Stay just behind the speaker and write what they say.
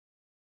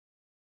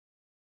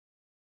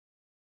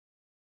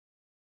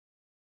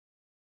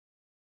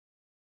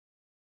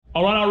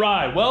All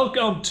right.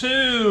 Welcome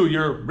to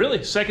your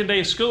really second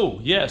day of school.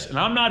 Yes, and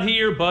I'm not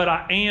here, but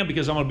I am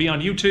because I'm going to be on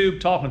YouTube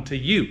talking to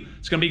you.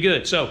 It's going to be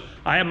good. So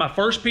I have my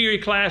first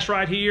period class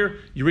right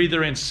here. You're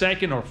either in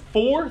second or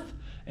fourth,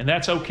 and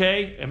that's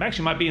okay. It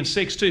actually might be in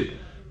sixth too.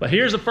 But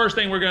here's the first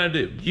thing we're going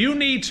to do. You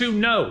need to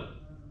know.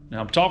 Now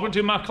I'm talking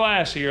to my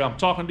class here. I'm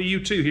talking to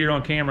you too here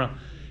on camera.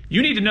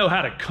 You need to know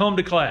how to come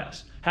to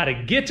class, how to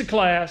get to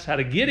class, how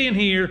to get in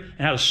here, and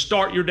how to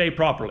start your day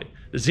properly.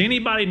 Does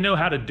anybody know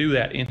how to do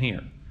that in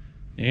here?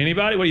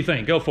 Anybody? What do you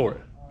think? Go for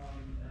it.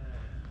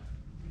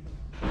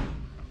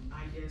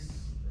 I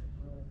guess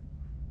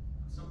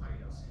somebody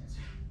else answer.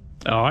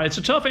 All right, it's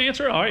a tough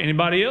answer. All right,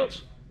 anybody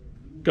else?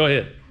 Go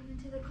ahead. Come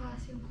into the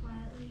classroom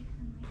quietly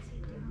and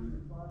sit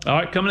down. All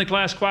right, come into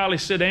class quietly,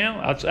 sit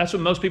down. That's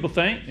what most people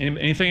think.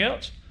 Anything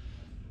else?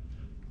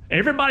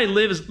 Everybody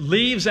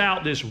leaves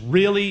out this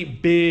really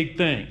big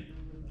thing.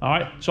 All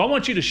right, so I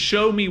want you to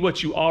show me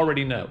what you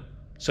already know.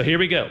 So here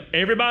we go.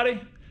 Everybody,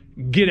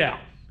 get out.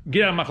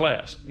 Get out of my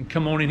class and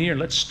come on in here and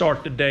let's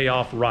start the day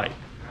off right.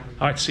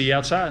 All right, see you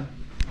outside.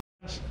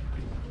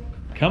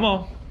 Come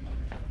on.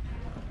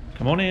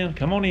 Come on in,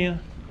 come on in.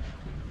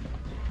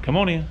 Come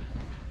on in.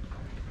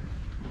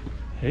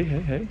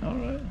 Hey, all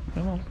right,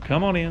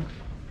 come on in.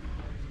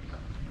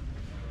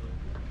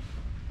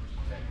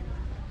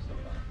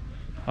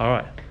 All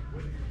right,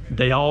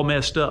 they all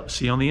messed up,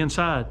 see on the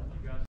inside.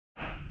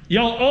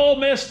 Y'all all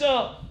messed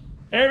up.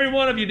 Every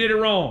one of you did it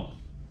wrong.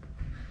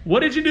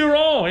 What did you do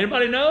wrong?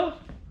 Anybody know?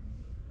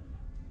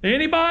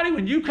 Anybody?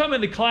 When you come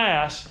into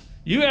class,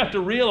 you have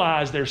to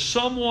realize there's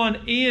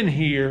someone in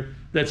here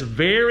that's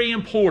very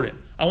important.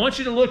 I want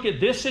you to look at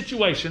this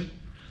situation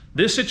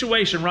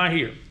right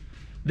here.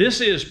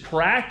 This is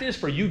practice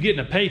for you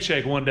getting a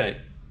paycheck one day,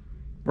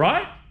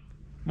 right?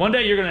 One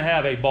day you're going to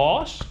have a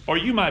boss, or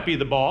you might be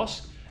the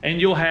boss,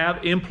 and you'll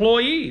have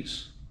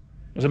employees.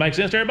 Does it make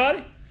sense to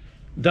everybody?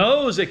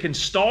 Those that can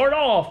start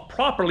off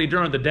properly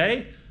during the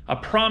day, I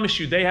promise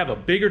you they have a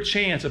bigger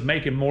chance of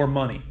making more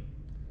money.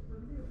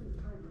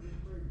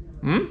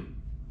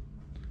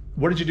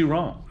 What did you do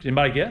wrong? Did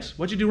anybody guess?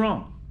 What did you do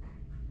wrong?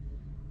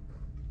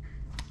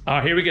 All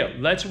right, here we go.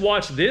 Let's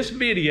watch this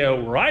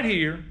video right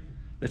here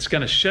that's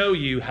going to show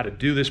you how to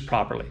do this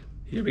properly.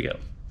 Here we go.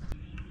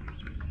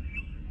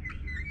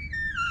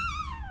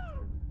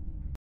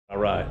 All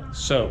right,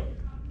 so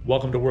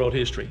welcome to World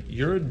History.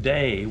 Your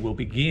day will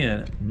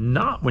begin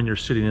not when you're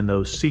sitting in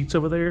those seats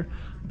over there,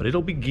 but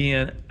it'll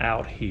begin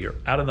out here,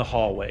 out in the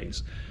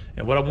hallways.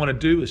 And what I want to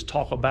do is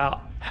talk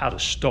about how to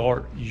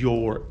start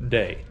your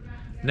day.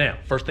 Now,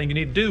 first thing you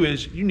need to do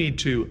is you need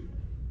to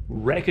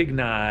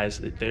recognize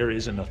that there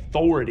is an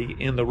authority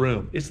in the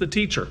room. It's the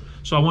teacher.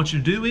 So what I want you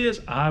to do is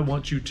I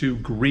want you to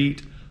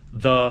greet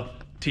the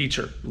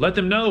teacher. Let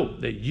them know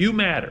that you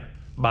matter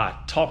by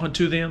talking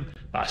to them,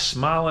 by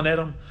smiling at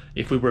them.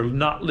 If we were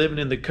not living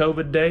in the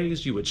COVID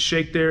days, you would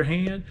shake their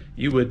hand.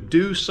 You would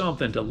do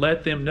something to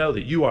let them know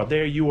that you are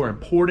there, you are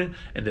important,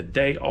 and that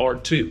they are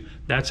too.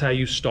 That's how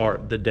you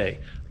start the day.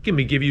 Let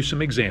me give you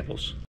some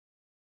examples.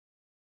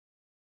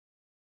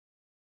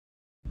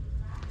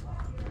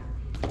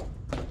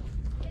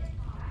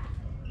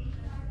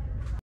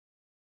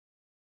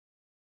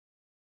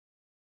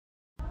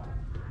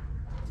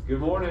 Good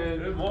morning.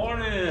 Good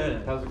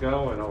morning. How's it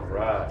going? All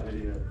right.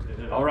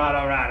 All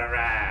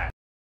right.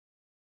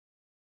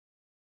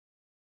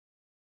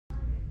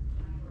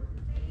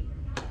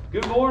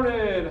 Good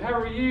morning. How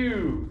are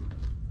you?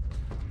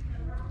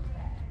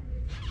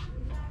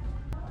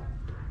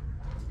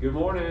 Good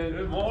morning.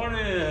 Good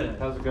morning.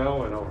 How's it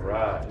going? All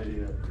right.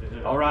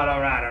 All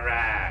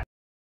right.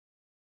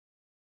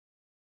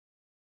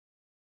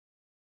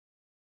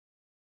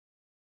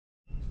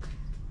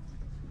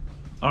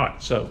 All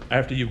right, so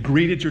after you've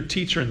greeted your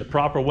teacher in the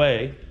proper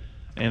way,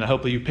 and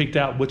hopefully you picked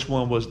out which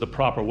one was the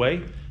proper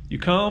way, you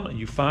come and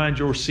you find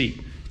your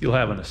seat. You'll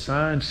have an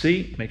assigned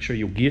seat. Make sure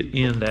you'll get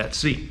in that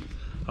seat.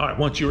 All right,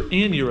 once you're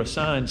in your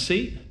assigned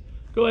seat,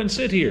 go ahead and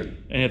sit here.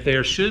 And if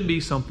there should be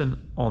something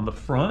on the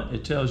front,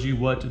 it tells you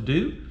what to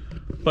do.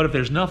 But if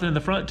there's nothing in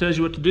the front that tells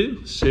you what to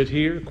do, sit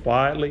here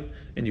quietly,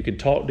 and you can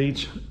talk to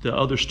the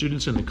other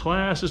students in the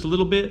class just a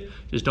little bit.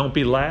 Just don't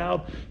be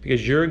loud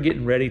because you're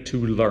getting ready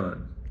to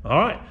learn. All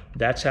right,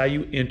 that's how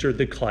you enter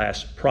the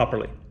class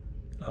properly.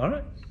 All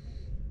right.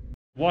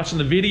 Watching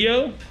the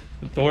video,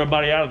 throw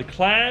everybody out of the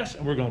class,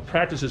 and we're going to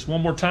practice this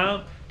one more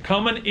time.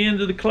 Coming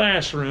into the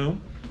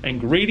classroom and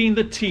greeting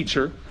the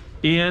teacher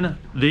in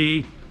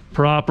the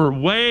proper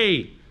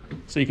way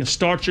so you can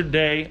start your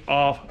day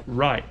off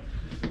right.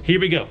 Here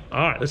we go.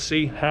 All right, let's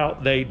see how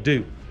they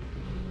do.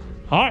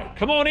 All right,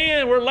 come on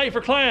in. We're late for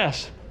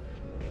class.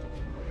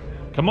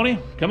 Come on in.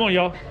 Come on,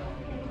 y'all.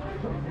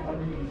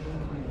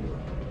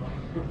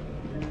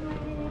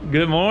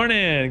 Good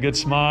morning. Good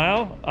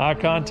smile. Eye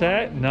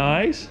contact.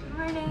 Nice.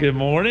 Morning. Good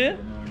morning.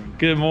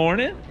 Good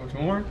morning.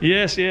 More?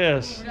 Yes.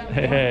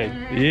 Hey.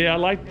 Yeah, I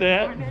like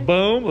that.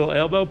 Boom. Little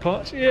elbow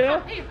punch.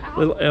 Yeah.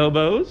 Little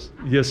elbows.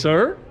 Yes,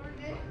 sir.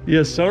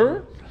 Yes,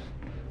 sir.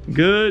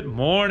 Good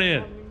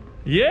morning.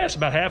 Yes,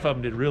 about half of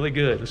them did really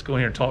good. Let's go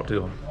in here and talk to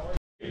them.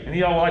 Any of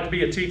y'all would like to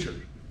be a teacher?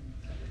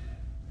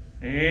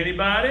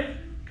 Anybody?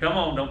 Come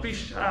on, don't be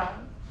shy.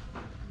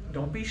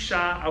 Don't be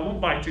shy. I won't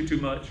bite you too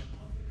much.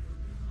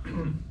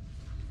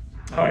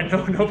 All right,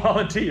 no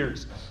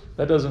volunteers.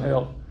 That doesn't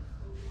help.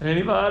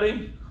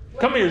 Anybody?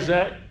 Come here,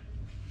 Zach.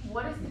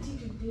 What does the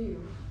teacher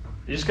do?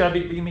 You just gotta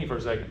be me for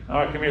a second. All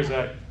right, come here,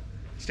 Zach.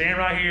 Stand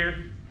right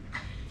here.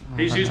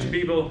 He's used to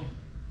people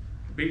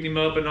beating him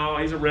up and all.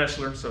 He's a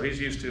wrestler, so he's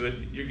used to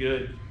it. You're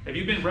good. Have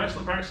you been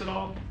wrestling practice at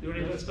all? Do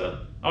any of that stuff?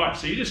 All right,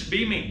 so you just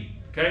be me,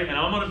 okay? And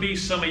I'm gonna be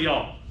some of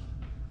y'all.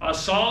 I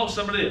saw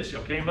some of this.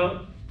 Y'all came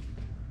up,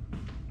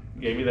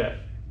 gave me that.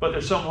 But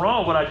there's something wrong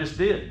with what I just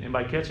did.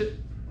 Anybody catch it?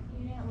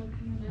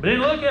 But then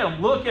look at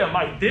them. Look at them.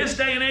 Like this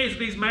day and age,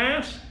 these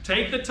masks,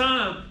 take the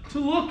time to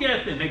look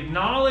at them.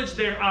 Acknowledge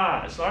their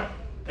eyes. All right?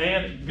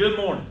 And good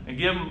morning. And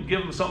give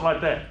them something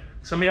like that.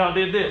 Some of y'all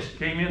did this.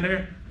 Came in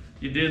there.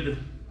 You did the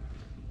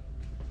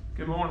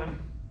good morning.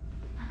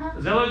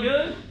 Does that look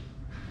good?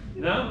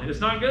 No, it's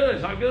not good.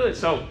 It's not good.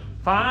 So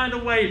find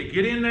a way to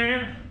get in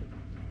there.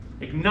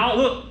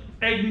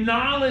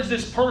 Acknowledge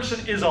this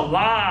person is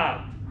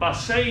alive by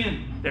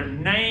saying their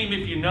name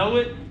if you know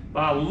it,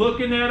 by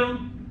looking at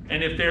them.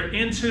 And if they're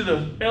into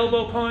the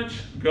elbow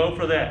punch, go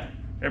for that.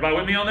 Everybody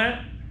with me on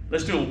that?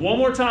 Let's do it one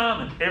more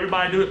time and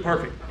everybody do it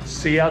perfect.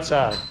 See you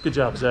outside. Good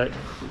job, Zach.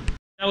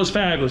 That was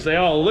fabulous. They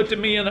all looked at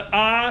me in the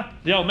eye.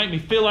 They all make me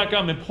feel like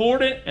I'm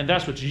important, and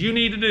that's what you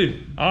need to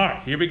do. All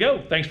right, here we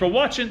go. Thanks for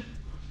watching.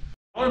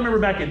 I remember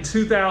back in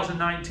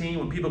 2019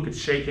 when people could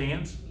shake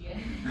hands. Yeah.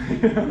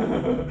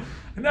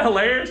 Isn't that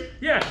hilarious?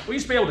 Yeah, we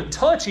used to be able to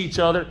touch each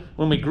other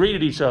when we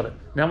greeted each other.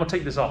 Now I'm gonna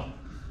take this off.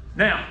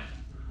 Now,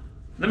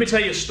 let me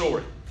tell you a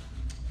story.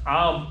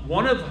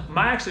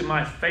 Actually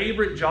my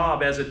favorite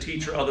job as a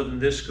teacher other than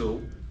this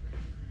school,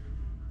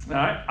 all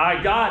right,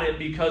 I got it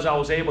because I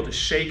was able to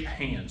shake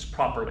hands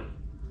properly.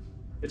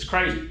 It's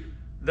crazy.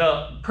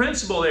 The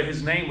principal there,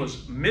 his name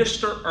was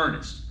Mr.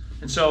 Ernest.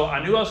 And so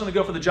I knew I was gonna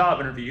go for the job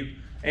interview.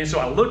 And so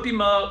I looked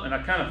him up and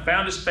I kind of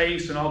found his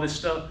face and all this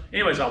stuff.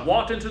 Anyways, I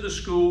walked into the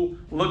school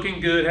looking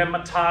good, had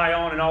my tie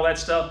on and all that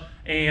stuff.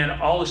 And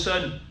all of a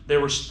sudden there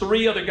was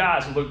 3 other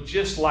guys who looked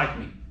just like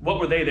me. What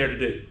were they there to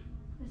do?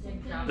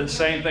 The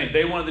same thing.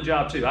 They wanted the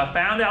job too. I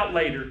found out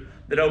later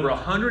that over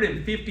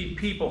 150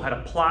 people had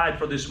applied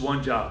for this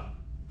one job.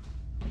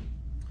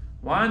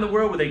 Why in the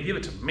world would they give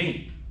it to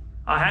me?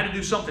 I had to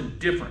do something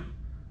different.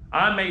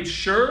 I made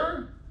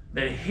sure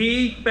that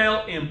he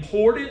felt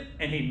important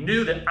and he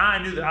knew that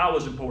I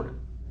was important.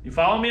 You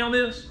follow me on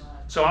this?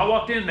 So I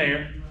walked in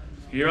there.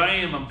 Here I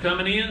am. I'm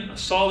coming in. I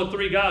saw the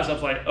 3 guys. I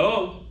was like,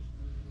 oh,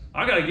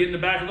 I got to get in the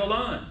back of the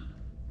line.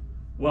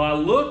 Well, I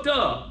looked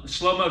up,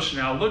 slow motion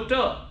now, I looked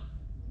up.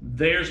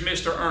 There's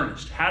Mr.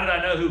 Ernest. How did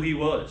I know who he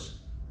was?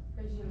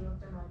 Because you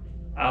looked him up.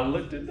 I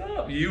looked it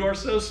up. You are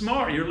so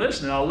smart. You're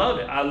listening. I love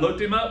it. I looked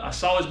him up. I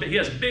saw he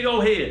has a big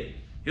old head.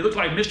 He looked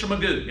like Mr.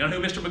 Magoo. You know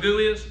who Mr.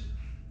 Magoo is?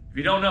 If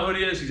you don't know who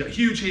it is, he's a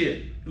huge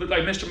head. He looked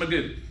like Mr.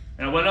 Magoo.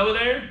 And I went over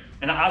there,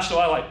 and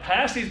I like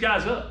passed these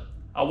guys up.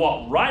 I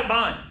walked right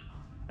by him,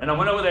 and I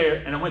went over there,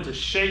 and I went to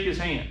shake his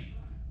hand.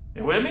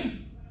 You with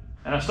me?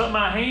 And I stuck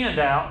my hand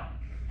out.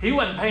 He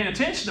wasn't paying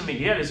attention to me.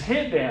 He had his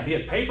head down. He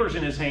had papers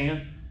in his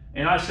hand.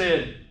 And I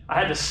said, I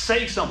had to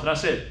say something. I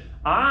said,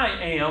 I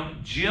am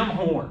Jim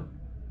Horn.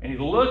 And he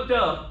looked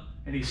up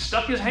and he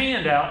stuck his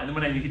hand out. And then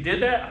when he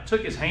did that, I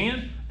took his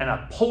hand and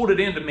I pulled it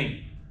into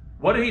me.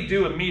 What did he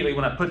do immediately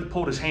when I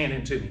pulled his hand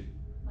into me?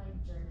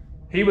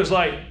 He was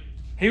like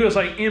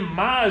in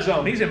my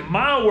zone. He's in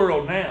my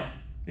world now.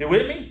 You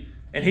with me?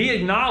 And he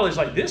acknowledged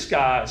like this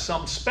guy is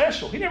something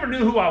special. He never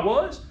knew who I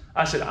was.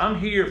 I said, I'm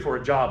here for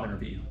a job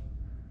interview.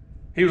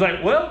 He was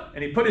like, well,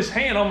 and he put his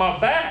hand on my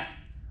back.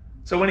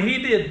 So when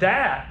he did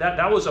that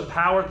was a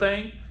power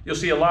thing. You'll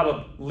see a lot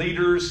of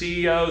leaders,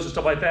 CEOs, and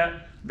stuff like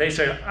that. They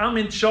say, I'm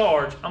in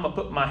charge. I'm going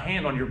to put my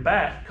hand on your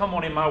back. Come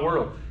on in my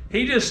world.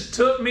 He just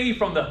took me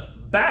from the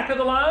back of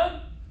the line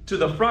to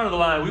the front of the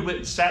line. We went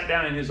and sat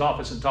down in his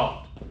office and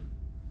talked.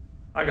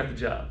 I got the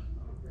job.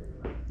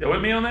 You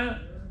with me on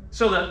that?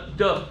 So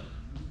the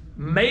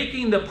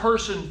making the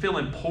person feel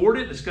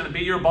important that's going to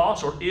be your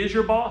boss or is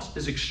your boss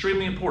is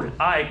extremely important.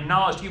 I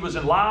acknowledged he was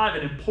alive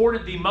and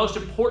important, the most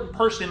important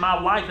person in my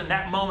life in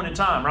that moment in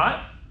time,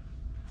 right?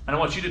 And I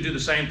want you to do the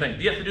same thing.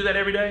 Do you have to do that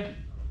every day?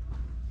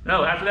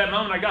 No, after that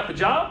moment I got the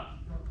job,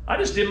 I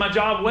just did my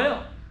job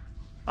well.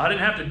 I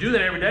didn't have to do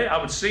that every day. I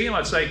would see him,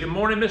 I'd say, good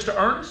morning, Mr.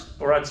 Ernest,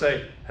 or I'd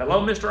say,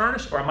 hello, Mr.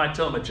 Ernest, or I might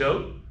tell him a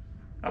joke.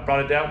 I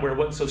brought it down where it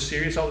wasn't so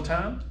serious all the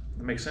time.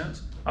 That makes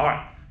sense? All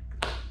right.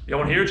 You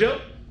want to hear a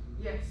joke?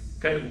 Yes.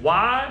 Okay,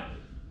 why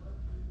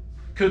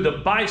could the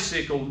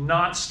bicycle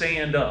not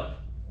stand up?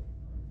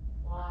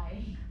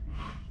 Why?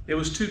 It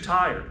was too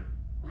tired.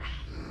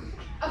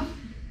 It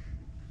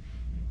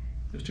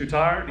was too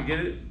tired? You get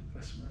it?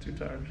 That's too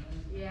tired.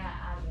 Yeah,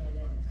 I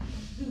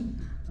get it.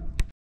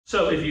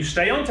 So if you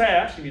stay on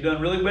task and you've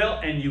done really well,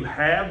 and you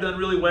have done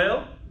really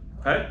well,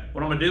 okay,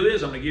 what I'm going to do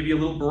is I'm going to give you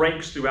little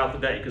breaks throughout the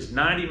day because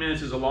 90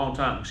 minutes is a long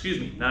time.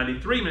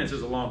 93 minutes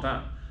is a long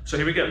time. So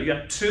here we go. You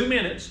got 2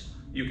 minutes.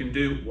 You can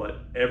do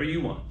whatever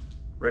you want.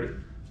 Ready?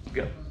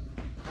 Go.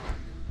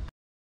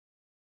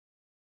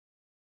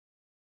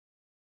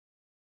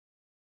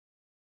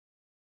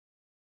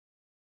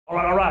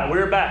 All right,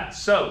 we're back.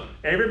 So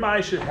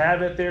everybody should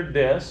have at their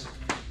desk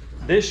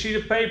this sheet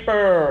of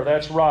paper.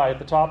 That's right. At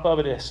the top of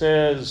it, it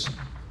says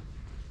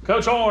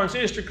Coach Horns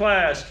history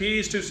class,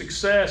 keys to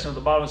success. And at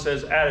the bottom it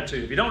says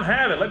attitude. If you don't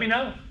have it, let me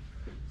know.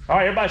 All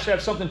right, everybody should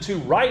have something to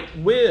write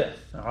with.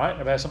 All right,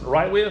 everybody has something to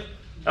write with?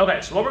 Okay,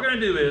 so what we're going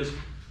to do is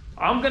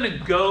I'm going to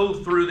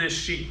go through this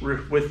sheet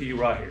with you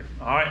right here.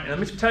 All right, and let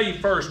me tell you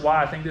first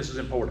why I think this is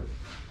important.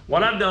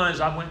 What I've done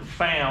is I went and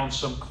found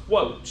some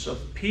quotes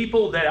of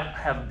people that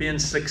have been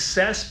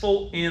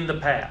successful in the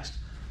past.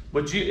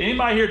 But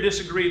anybody here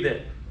disagree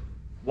that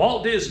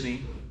Walt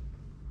Disney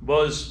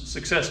was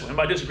successful?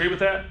 Anybody disagree with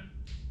that?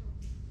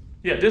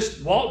 Yeah,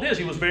 Walt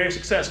Disney was very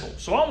successful.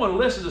 So I'm going to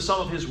listen to some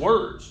of his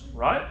words,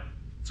 right?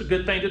 It's a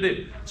good thing to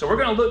do. So we're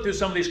going to look through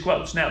some of these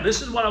quotes. Now,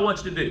 this is what I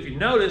want you to do. If you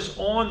notice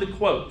on the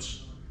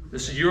quotes,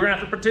 you're going to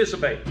have to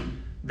participate.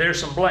 There's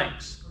some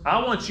blanks. I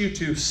want you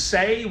to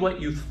say what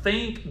you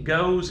think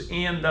goes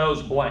in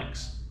those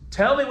blanks.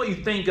 Tell me what you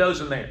think goes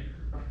in there.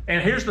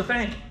 And here's the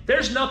thing.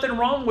 There's nothing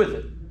wrong with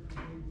it.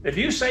 If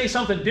you say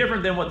something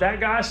different than what that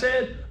guy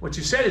said, what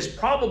you said is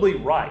probably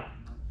right.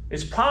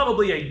 It's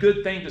probably a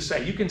good thing to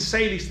say. You can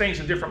say these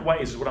things in different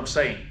ways is what I'm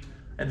saying.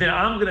 And then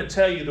I'm going to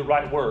tell you the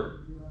right word.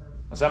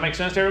 Does that make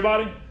sense to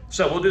everybody?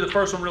 So we'll do the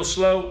first one real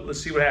slow. Let's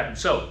see what happens.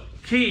 So,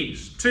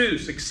 keys to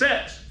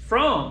success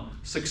from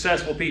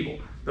successful people.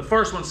 The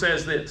first one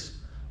says this.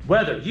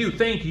 Whether you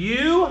think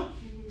you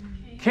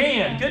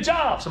can. Good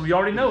job. Some of you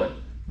already know it.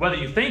 Whether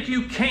you think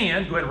you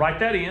can, go ahead and write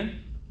that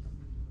in.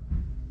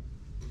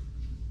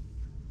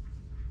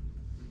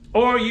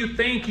 Or you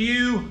think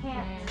you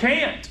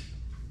can't.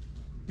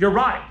 You're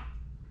right.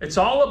 It's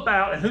all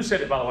about, and who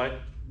said it, by the way?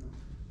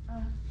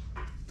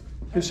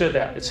 Who said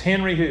that? It's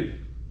Henry who?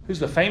 Who's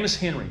the famous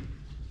Henry?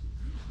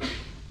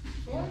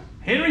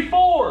 Henry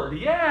Ford,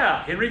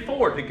 yeah, Henry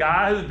Ford, the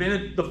guy who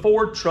invented the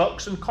Ford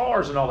trucks and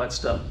cars and all that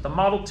stuff, the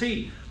Model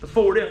T, the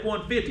Ford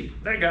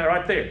F-150, that guy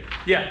right there.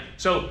 Yeah,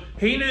 so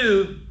he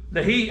knew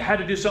that he had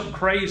to do something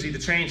crazy to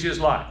change his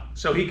life.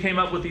 So he came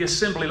up with the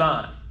assembly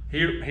line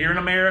here in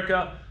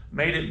America,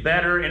 made it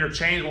better,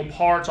 interchangeable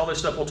parts, all this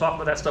stuff. We'll talk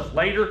about that stuff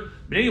later.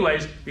 But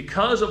anyways,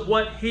 because of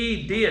what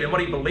he did and what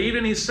he believed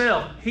in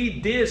himself, he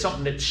did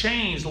something that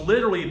changed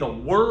literally the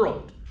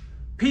world.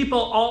 People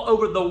all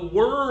over the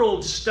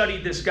world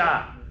studied this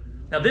guy.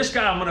 Now this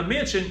guy I'm going to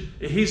mention,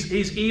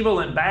 he's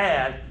evil and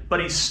bad,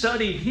 but he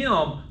studied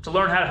him to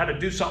learn how to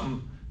do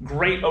something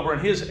great over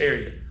in his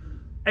area.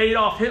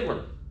 Adolf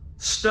Hitler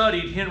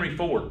studied Henry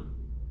Ford.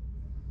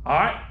 All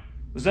right?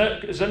 Is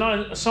that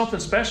not something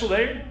special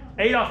there?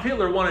 Adolf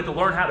Hitler wanted to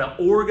learn how to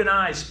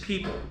organize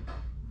people.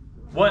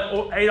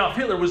 What Adolf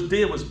Hitler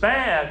did was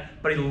bad,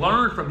 but he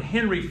learned from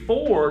Henry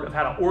Ford of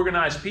how to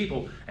organize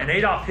people. And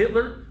Adolf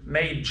Hitler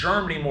made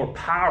Germany more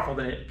powerful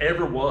than it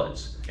ever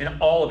was in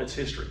all of its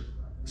history.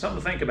 Something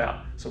to think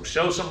about. So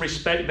show some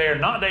respect there,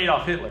 not to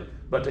Adolf Hitler,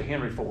 but to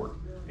Henry Ford.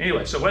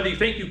 Anyway, so whether you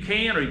think you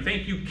can or you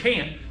think you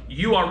can't,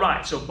 you are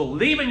right. So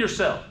believe in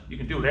yourself. You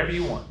can do whatever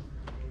you want.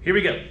 Here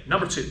we go.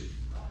 Number 2.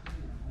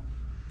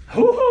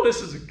 Woo,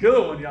 this is a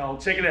good one, y'all.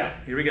 Check it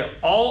out. Here we go.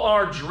 All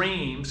our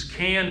dreams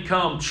can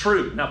come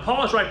true. Now,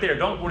 pause right there.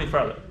 Don't go any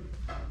further.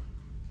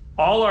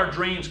 All our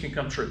dreams can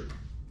come true.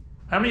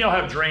 How many of y'all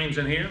have dreams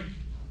in here?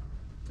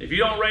 If you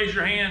don't raise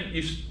your hand,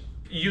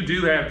 you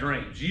do have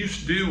dreams. You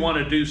do want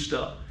to do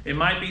stuff. It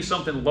might be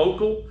something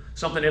local,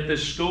 something at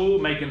this school,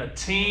 making a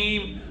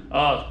team,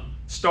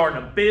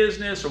 starting a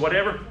business or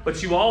whatever,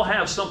 but you all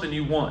have something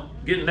you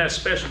want. Getting that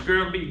special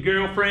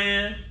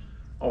girlfriend,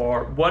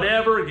 or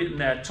whatever, getting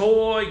that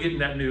toy, getting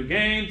that new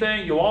game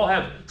thing. You all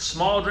have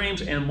small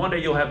dreams, and one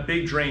day you'll have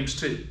big dreams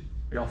too.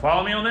 Y'all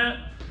follow me on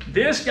that?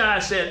 This guy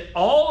said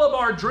all of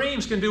our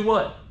dreams can do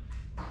what?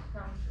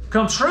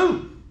 Come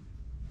true.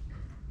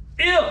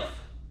 If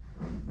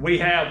we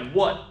have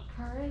what?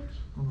 Courage.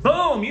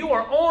 Boom, you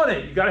are on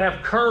it. You got to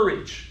have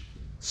courage.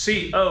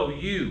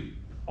 C-O-U-R-A-G-E.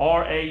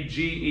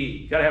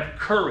 You got to have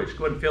courage.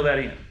 Go ahead and fill that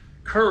in.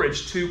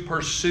 Courage to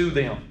pursue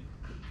them.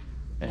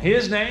 And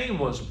his name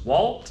was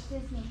Walt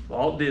Disney.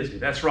 Walt Disney,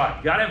 that's right.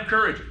 You got to have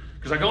courage.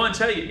 Because I go and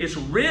tell you, it's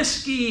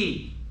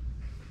risky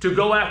to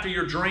go after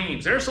your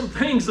dreams. There's some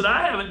things that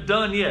I haven't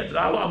done yet that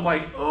I'm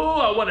like, oh,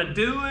 I want to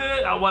do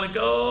it. I want to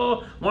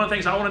go. One of the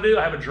things I want to do,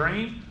 I have a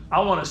dream. I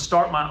want to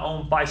start my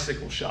own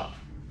bicycle shop.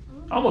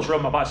 I almost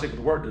rode my bicycle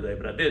to work today,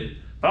 but I didn't.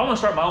 But I want to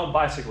start my own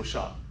bicycle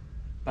shop.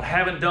 But I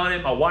haven't done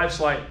it. My wife's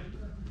like,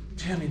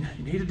 Jim, you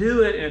need to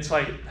do it. And it's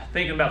like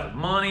thinking about the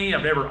money.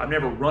 I've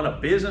never run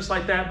a business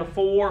like that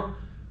before.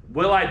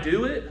 Will I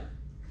do it?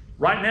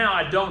 Right now,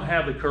 I don't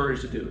have the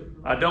courage to do it.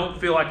 I don't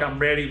feel like I'm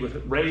ready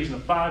with raising a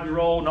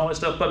 5-year-old and all that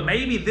stuff, but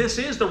maybe this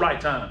is the right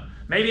time.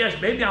 Maybe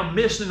I'm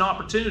missing an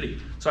opportunity.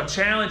 So I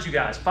challenge you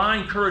guys,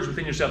 find courage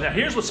within yourself. Now,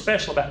 here's what's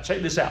special about it.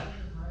 Check this out.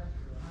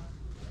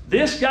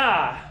 This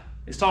guy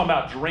is talking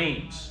about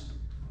dreams.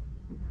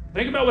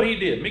 Think about what he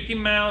did. Mickey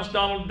Mouse,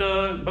 Donald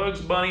Duck, Bugs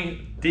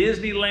Bunny,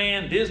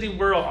 Disneyland, Disney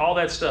World, all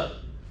that stuff.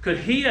 Could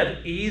he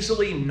have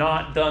easily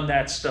not done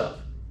that stuff?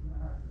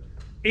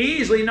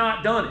 Easily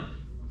not done it.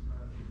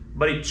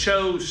 But he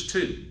chose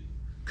to.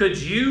 Could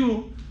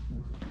you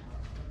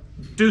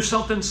do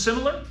something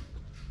similar?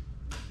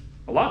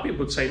 A lot of people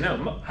would say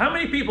no. How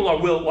many people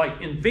will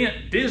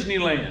invent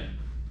Disneyland?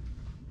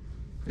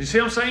 You see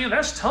what I'm saying?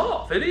 That's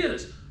tough. It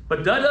is.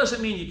 But that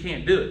doesn't mean you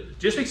can't do it.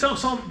 Just because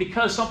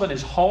something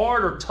is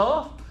hard or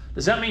tough,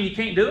 does that mean you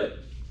can't do it?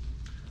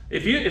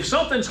 If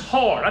something's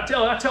hard, I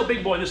tell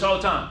Big Boy this all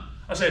the time.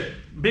 I say,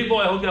 Big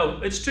Boy will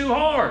go, it's too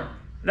hard.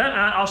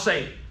 I'll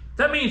say,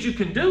 that means you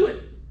can do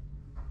it.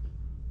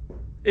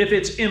 If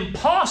it's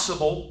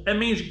impossible, that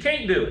means you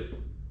can't do it.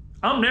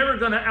 I'm never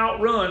going to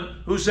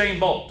outrun Usain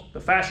Bolt, the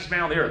fastest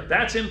man on the earth.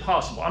 That's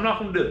impossible. I'm not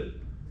going to do it.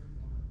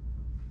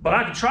 But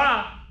I can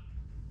try.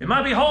 It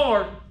might be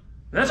hard.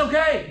 That's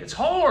okay. It's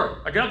hard.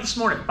 I got up this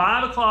morning at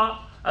 5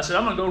 o'clock. I said,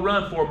 I'm going to go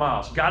run 4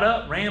 miles. Got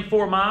up, ran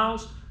 4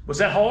 miles. Was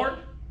that hard?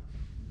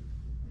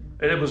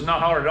 It was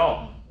not hard at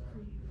all.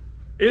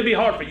 It'd be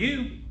hard for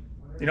you.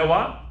 You know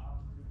why?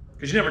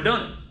 Because you've never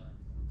done it.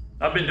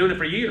 I've been doing it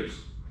for years.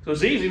 So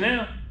it's easy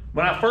now.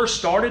 When I first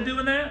started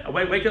doing that, I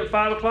wake up at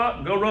 5 o'clock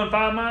and go run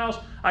 5 miles.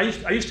 I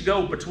used to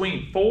go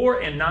between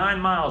 4 and 9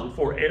 miles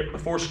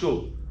before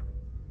school.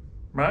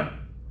 Right?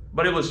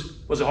 But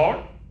was it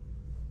hard?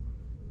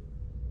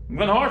 It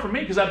wasn't hard for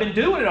me because I've been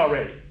doing it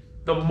already.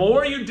 The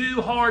more you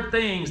do hard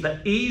things,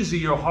 the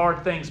easier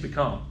hard things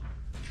become.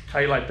 How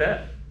you like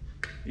that?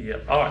 Yeah.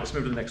 All right, let's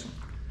move to the next one.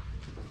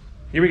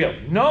 Here we go.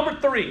 Number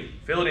 3.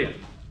 Fill it in.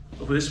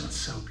 Oh, this one's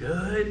so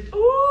good.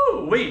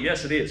 Ooh, wait.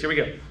 Yes, it is. Here we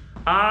go.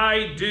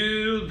 I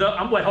do the...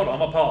 wait, hold on. I'm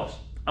going to pause.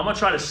 I'm going to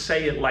try to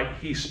say it like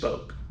he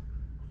spoke.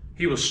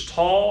 He was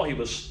tall. He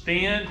was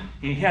thin.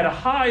 He had a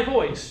high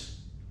voice.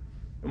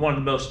 And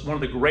one of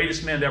the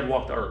greatest men to ever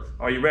walk the earth.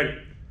 Are you ready?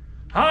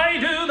 I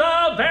do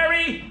the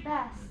very...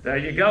 Best. There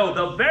you go.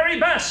 The very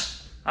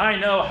best. I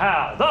know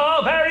how.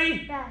 The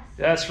very... Best.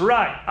 That's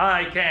right.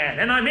 I can.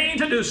 And I mean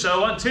to do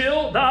so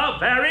until the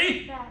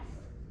very... Best.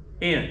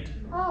 end.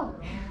 Oh.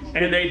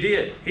 And they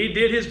did. He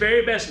did his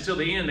very best until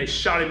the end. They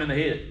shot him in the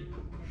head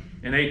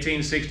in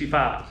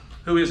 1865.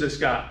 Who is this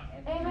guy?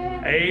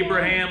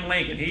 Abraham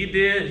Lincoln. He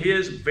did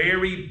his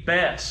very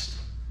best.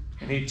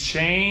 And he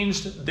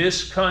changed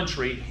this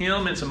country.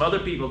 Him and some other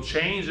people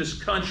changed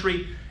this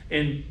country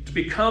into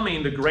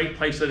becoming the great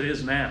place that it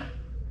is now.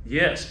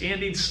 Yes,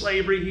 ending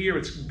slavery here.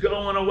 It's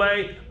going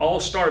away. All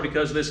started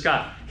because of this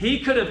guy. He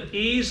could have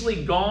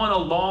easily gone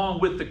along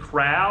with the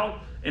crowd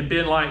and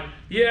been like,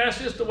 yeah, it's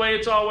just the way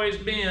it's always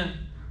been.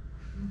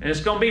 And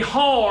it's going to be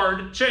hard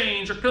to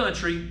change our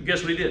country. And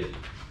guess what he did?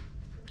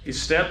 He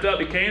stepped up,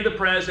 became the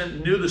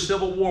president, knew the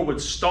Civil War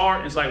would start,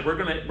 and it's like, we're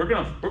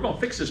gonna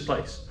fix this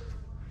place.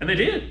 And they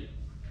did.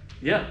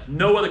 Yeah,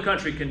 no other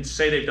country can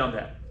say they've done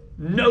that.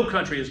 No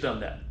country has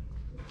done that.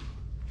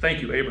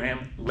 Thank you,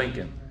 Abraham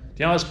Lincoln. Do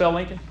you know how to spell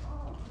Lincoln?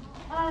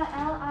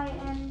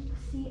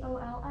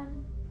 Lincoln.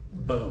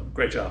 Boom,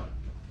 great job.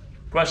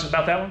 Questions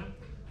about that one?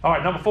 All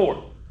right, number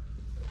 4.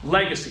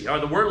 Legacy.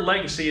 The word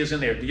legacy is in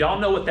there. Do y'all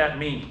know what that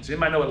means?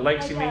 Anybody know what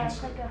legacy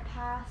means? Like a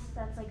past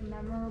that's like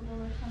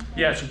memorable or something?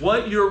 Yeah, it's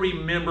what you're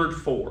remembered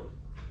for.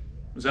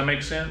 Does that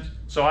make sense?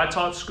 So I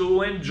taught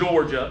school in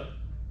Georgia.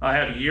 I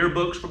have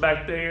yearbooks for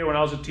back there. When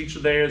I was a teacher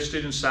there, the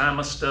students signed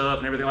my stuff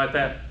and everything like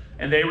that.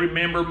 And they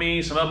remember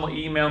me. Some of them will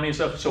email me and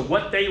stuff. So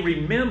what they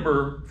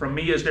remember from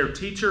me as their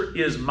teacher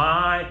is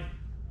my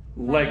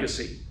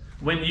legacy.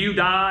 When you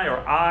die or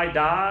I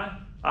die,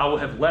 I will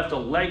have left a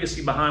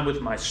legacy behind with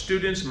my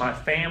students, my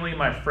family,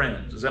 my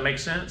friends. Does that make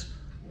sense?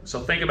 So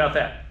think about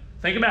that.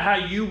 Think about how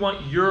you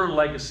want your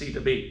legacy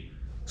to be.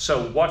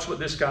 So watch what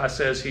this guy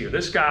says here.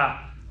 This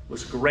guy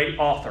was a great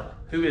author.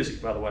 Who is he,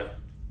 by the way?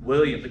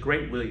 William, the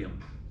great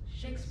William.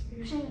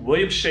 Shakespeare.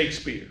 William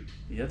Shakespeare.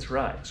 Yeah, that's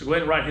right. So go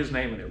ahead and write his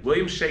name in there.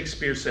 William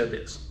Shakespeare said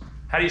this.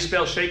 How do you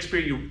spell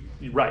Shakespeare?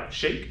 You write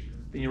shake,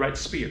 then you write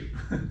spear.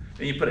 Then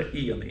you put an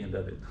E on the end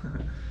of it.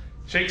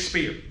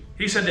 Shakespeare.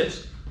 He said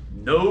this.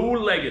 No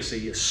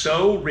legacy is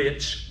so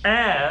rich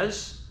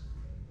as,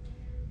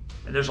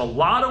 and there's a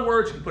lot of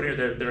words you can put in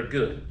here that are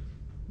good.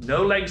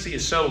 No legacy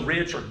is so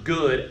rich or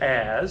good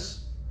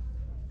as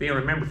being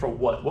remembered for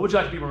what? What would you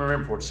like to be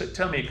remembered for?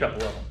 Tell me a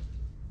couple of them.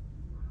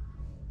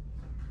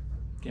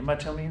 Can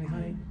anybody tell me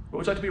anything? What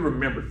would you like to be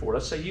remembered for?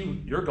 Let's say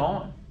you're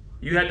gone.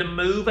 You had to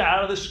move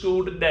out of the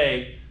school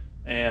today,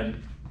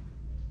 and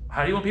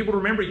how do you want people to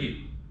remember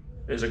you?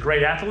 As a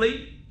great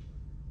athlete?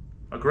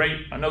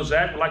 I know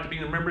Zach would like to be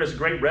remembered as a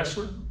great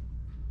wrestler.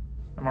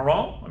 Am I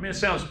wrong? I mean, it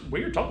sounds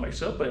weird talking about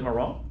yourself, but am I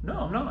wrong? No,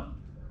 I'm not.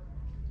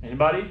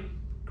 Anybody?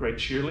 Great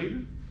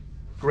cheerleader?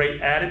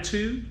 Great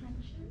attitude?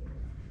 Friendship?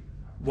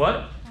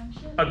 What?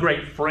 Friendship? A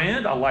great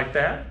friend. I like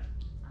that.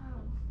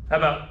 Oh. How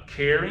about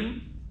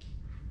caring?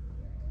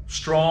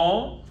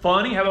 Strong?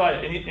 Funny? How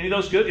about any of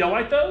those good? Y'all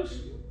like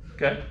those?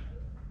 Okay.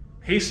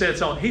 He said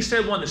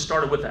one that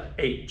started with an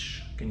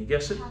H. Can you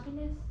guess it?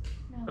 Happiness?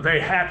 No. A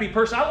very happy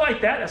person. I like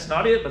that. That's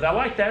not it, but I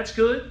like that. It's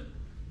good.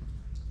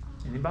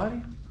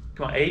 Anybody?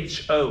 Come on.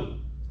 H-O.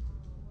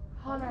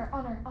 Honor.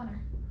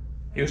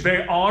 He was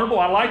very honorable.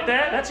 I like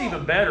that. That's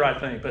even better, I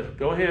think. But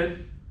go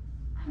ahead.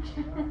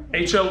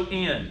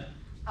 H-O-N.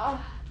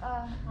 Honest?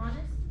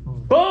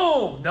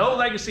 Boom! No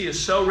legacy is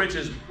so rich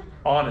as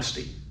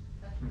honesty.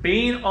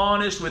 Being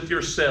honest with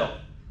yourself.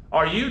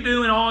 Are you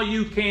doing all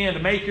you can to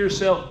make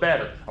yourself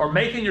better? Or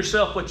making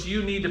yourself what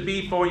you need to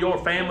be for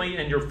your family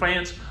and your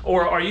friends?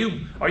 Or are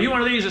you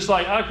one of these that's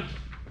like,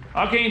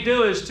 I can't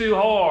do it, it's too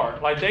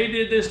hard. Like they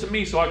did this to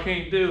me, so I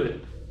can't do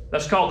it.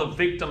 That's called the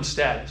victim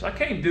status. I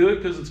can't do it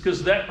because it's because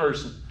of that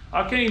person.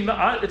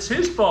 It's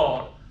his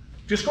fault.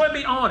 Just go ahead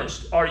and be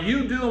honest. Are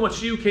you doing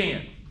what you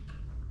can?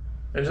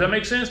 Does that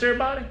make sense to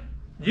everybody?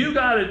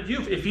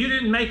 If you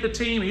didn't make the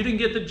team, you didn't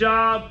get the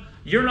job,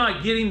 you're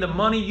not getting the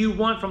money you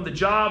want from the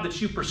job that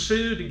you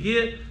pursued to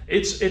get,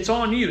 it's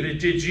on you.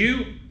 Did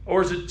you,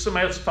 or is it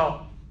somebody else's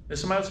fault? Is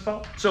it somebody else's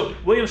fault? So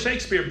William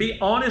Shakespeare, be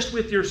honest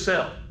with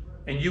yourself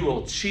and you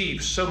will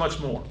achieve so much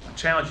more. I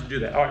challenge you to do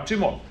that. All right, 2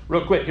 more,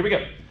 real quick. Here we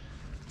go.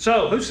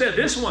 So who said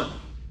this one?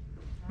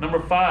 Number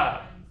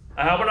 5,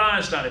 Albert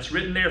Einstein. It's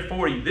written there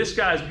for you. This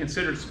guy is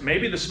considered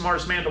maybe the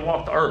smartest man to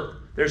walk the earth.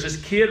 There's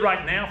this kid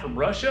right now from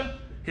Russia.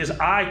 His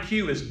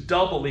IQ is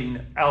doubling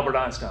Albert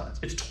Einstein's.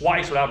 It's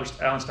twice what Albert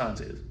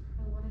Einstein's is.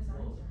 What is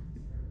Einstein?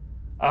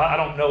 I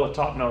don't know a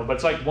top number, but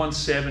it's like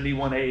 170,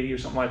 180 or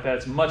something like that.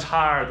 It's much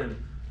higher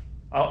than,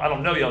 I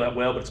don't know y'all that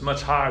well, but it's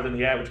much higher than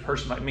the average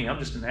person like me. I'm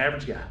just an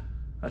average guy.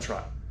 That's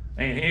right.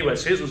 And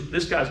anyways,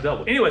 this guy's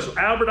double. Anyway, so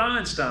Albert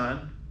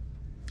Einstein,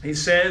 he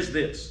says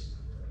this.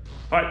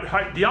 All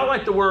right, do y'all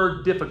like the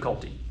word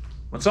difficulty?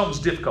 When something's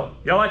difficult.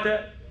 Y'all like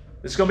that?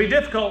 It's going to be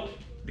difficult.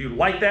 Do you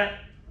like that?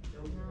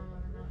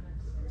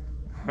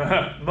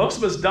 Most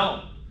of us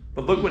don't.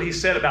 But look what he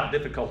said about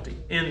difficulty.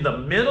 In the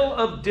middle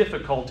of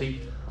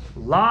difficulty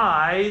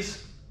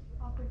lies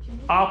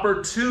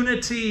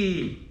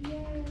opportunity.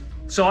 Yay.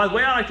 So the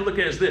way I like to look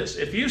at it is this.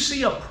 If you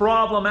see a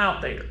problem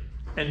out there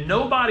and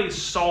nobody's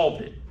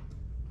solved it,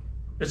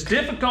 it's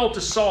difficult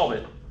to solve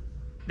it,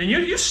 then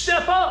you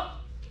step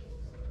up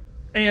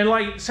and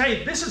like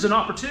say, this is an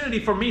opportunity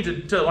for me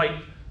to like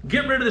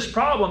get rid of this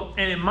problem,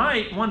 and it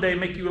might one day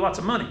make you lots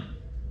of money,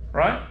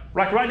 right?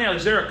 Like right now,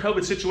 is there a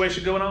COVID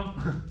situation going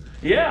on?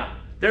 Yeah,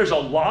 there's a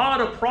lot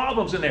of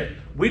problems in there.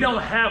 We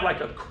don't have like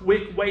a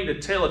quick way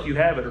to tell if you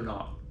have it or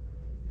not.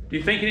 Do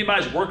you think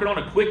anybody's working on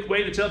a quick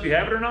way to tell if you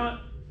have it or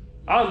not?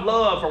 I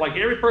love for like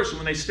every person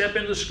when they step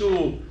into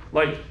school,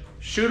 like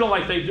shoot them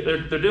like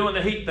they're doing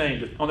the heat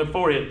thing on their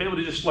forehead. Be able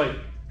to just like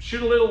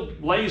shoot a little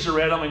laser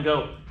at them and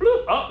go,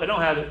 bloop, oh, they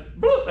don't have it,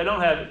 bloop, they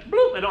don't have it,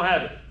 bloop, they don't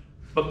have it.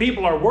 But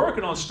people are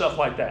working on stuff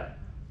like that.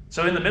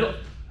 So in the middle,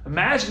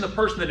 imagine the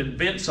person that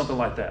invents something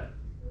like that.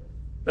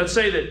 Let's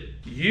say that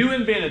you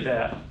invented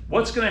that.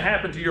 What's going to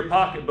happen to your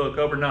pocketbook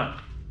overnight?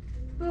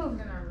 Boom.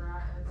 Gonna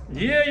rot.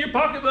 Yeah, your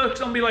pocketbook's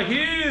going to be like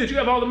huge. You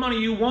have all the money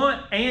you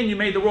want and you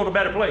made the world a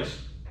better place.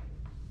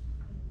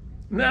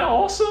 Isn't that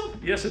awesome?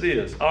 Yes, it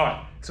is. All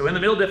right. So in the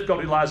middle of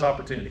difficulty lies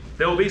opportunity.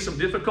 There will be some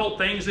difficult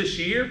things this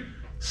year.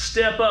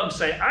 Step up and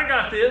say, I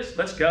got this.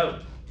 Let's go.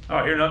 All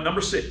right, here,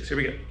 number 6. Here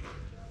we go.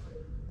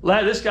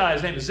 This guy,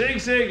 his name is Zig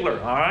Ziglar.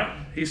 All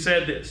right. He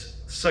said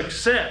this.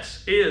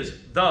 Success is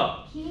the.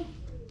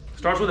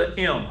 Starts with an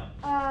M.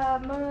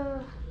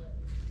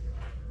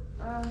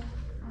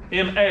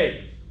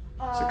 M-A.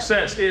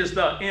 Success is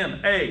the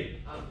M-A.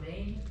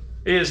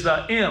 Is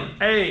the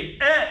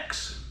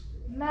M-A-X.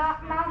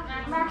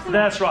 Maximum.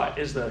 That's right.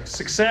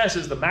 Success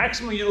is the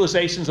maximum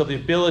utilizations of the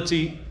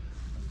ability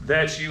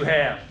that you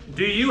have.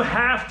 Do you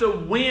have to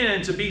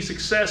win to be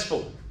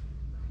successful?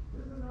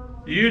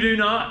 You do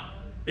not.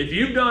 If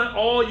you've done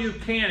all you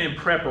can in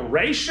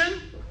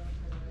preparation,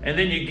 and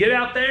then you get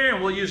out there,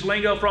 and we'll use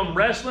lingo from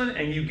wrestling,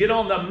 and you get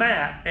on the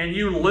mat and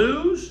you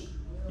lose,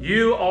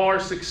 you are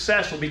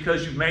successful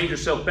because you've made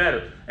yourself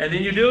better. And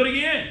then you do it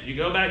again. You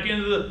go back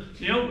into the,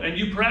 and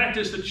you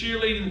practice the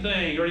cheerleading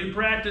thing, or you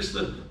practice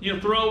the,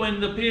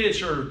 throwing the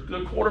pitch, or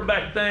the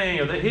quarterback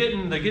thing, or the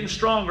hitting, the getting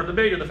stronger, the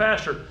bigger, the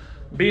faster.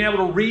 Being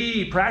able to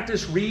read,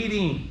 practice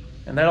reading,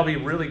 and that'll be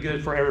really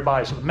good for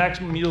everybody. So the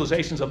maximum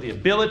utilizations of the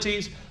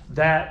abilities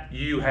that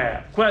you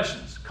have.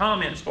 Questions,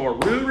 comments, or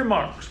rude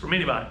remarks from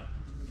anybody?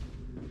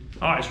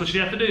 All right, so what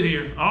you have to do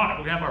here. All right,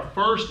 we're going to have our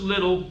first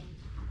little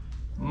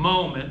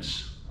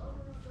moments.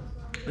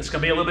 It's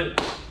going to be a little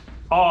bit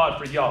odd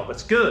for y'all, but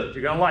it's good.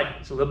 You're going to like it.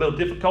 It's a little bit of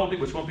difficulty,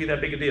 which won't be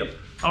that big a deal.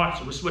 All right,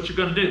 so this is what you're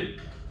going to do.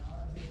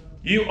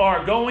 You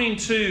are going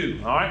to,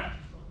 all right,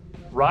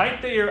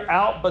 right there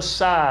out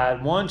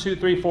beside 1, 2,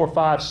 3, 4,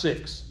 5,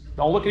 6.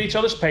 Don't look at each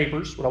other's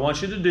papers. What I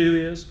want you to do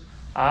is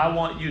I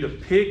want you to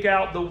pick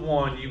out the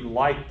one you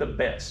like the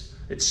best.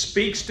 It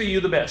speaks to you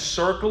the best.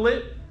 Circle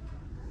it.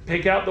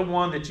 Pick out the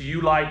one that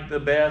you like the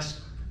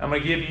best. I'm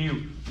going to give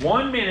you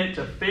 1 minute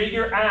to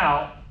figure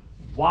out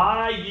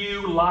why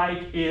you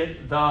like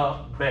it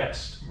the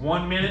best.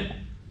 1 minute,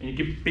 and you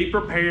can be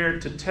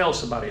prepared to tell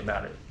somebody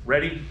about it.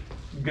 Ready?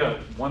 Go.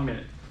 1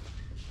 minute.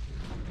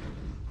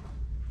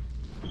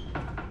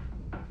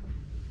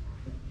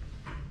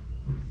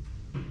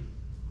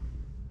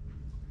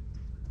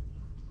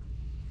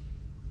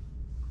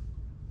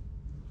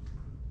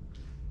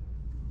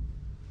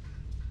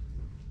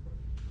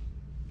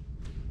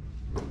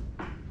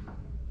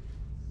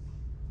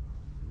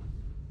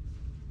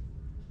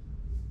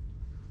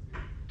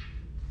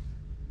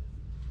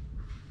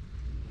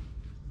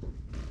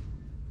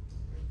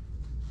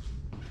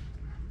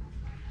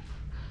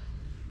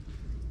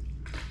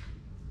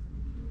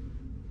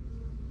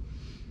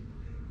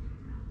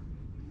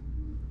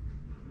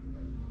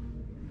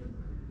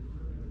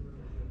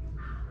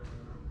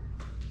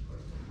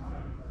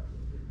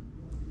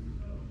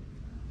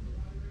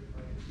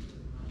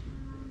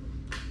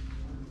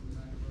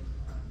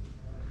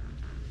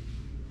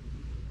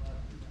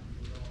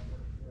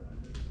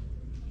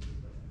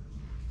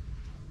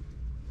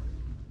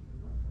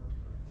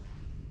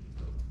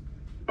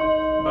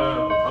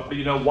 But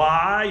you know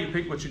why you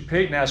pick what you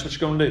pick. Now that's what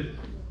you're gonna do.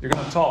 You're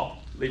gonna talk.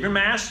 Leave your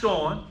mask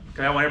on.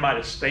 Okay, I want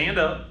everybody to stand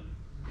up.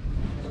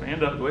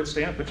 Stand up, go ahead,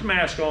 stand up, put your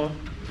mask on.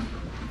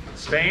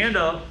 Stand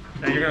up.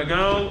 Now you're gonna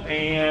go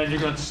and you're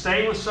gonna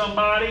stay with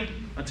somebody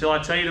until I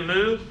tell you to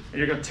move. And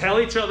you're gonna tell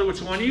each other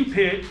which one you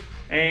pick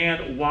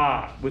and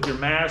why with your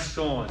masks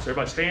on. So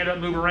everybody stand up,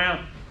 move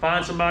around,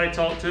 find somebody,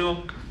 talk to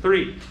them.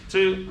 3,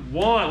 2,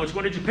 1. Which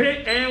one did you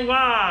pick and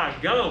why?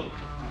 Go.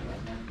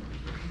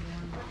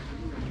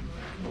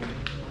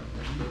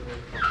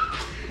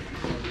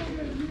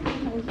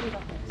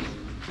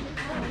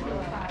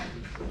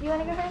 Do you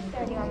want to go first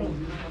or do you want me?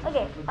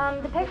 Okay,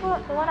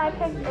 the one I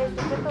picked is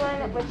the fifth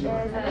one, which is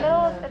in the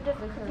middle of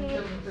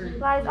difficulty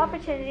lies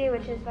opportunity,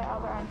 which is by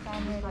Albert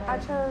Einstein. I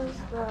chose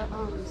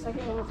the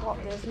second one with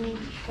Walt Disney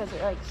because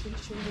it like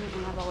speaks to me,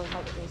 and I've always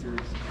liked Disney.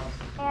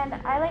 And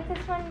I like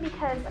this one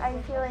because I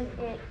feel like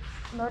it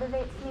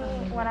motivates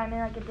me when I'm in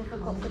like a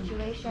difficult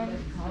situation.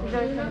 There's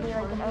always going to be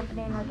like an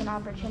opening, like an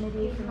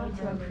opportunity for me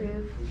to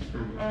improve.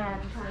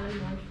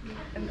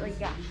 And like,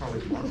 yeah.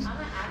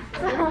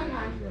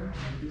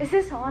 Is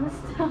this on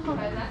still?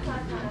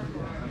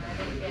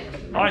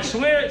 All right,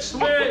 switch.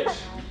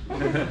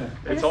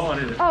 It's on,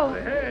 isn't it? Oh,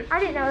 Hey. I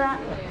didn't know that.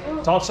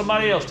 Talk to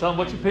somebody else. Tell them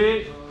what you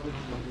picked.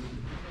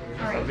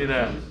 That'll be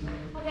that.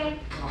 Okay.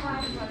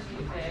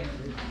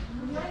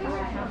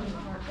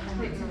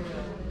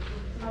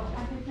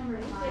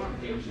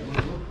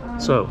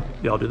 So,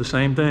 y'all do the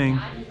same thing.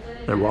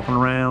 They're walking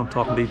around,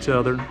 talking to each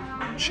other,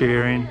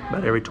 sharing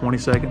about every 20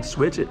 seconds.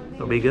 Switch it.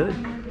 It'll be good.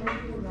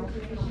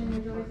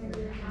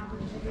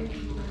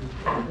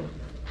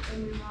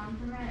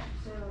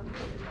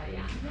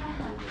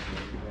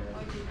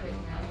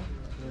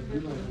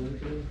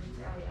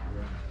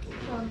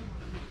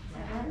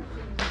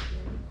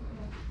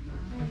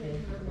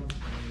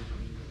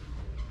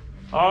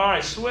 All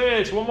right,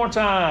 switch. One more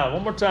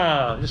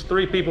time. Just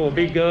 3 people will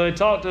be good.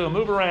 Talk to them,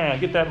 move around,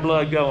 get that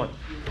blood going.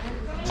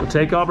 So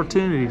take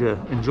opportunity to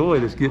enjoy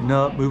this, getting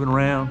up, moving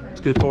around.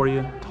 It's good for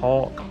you.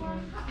 Talk.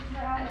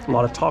 A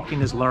lot of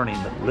talking is learning,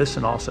 but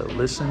listen also.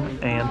 Listen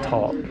and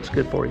talk. It's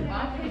good for you.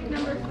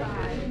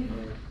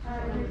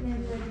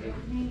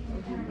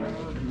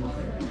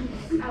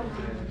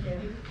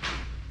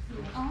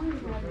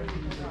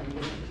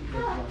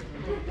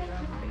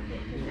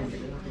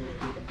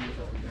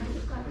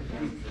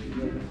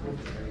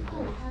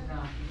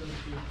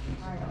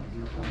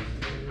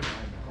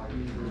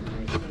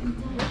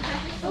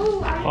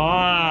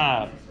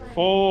 Five,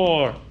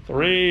 4,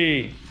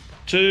 3,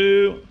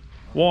 2,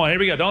 1. Here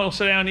we go. Don't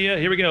sit down yet.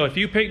 Here we go. If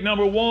you pick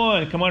number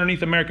 1, come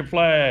underneath the American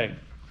flag.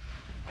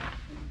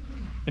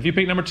 If you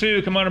pick number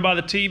 2, come under by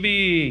the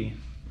TV.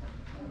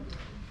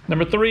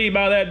 Number 3,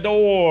 by that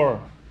door.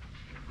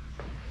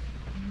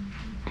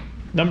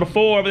 Number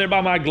 4, over there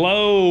by my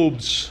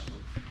globes.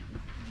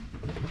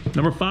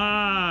 Number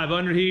 5,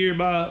 under here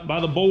by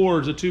the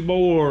boards, the 2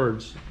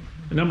 boards.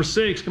 And number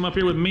 6, come up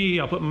here with me.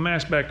 I'll put my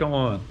mask back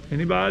on.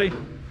 Anybody?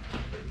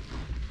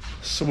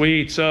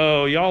 Sweet.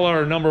 So y'all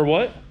are number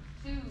what?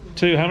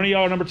 2. How many of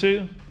y'all are number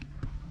 2?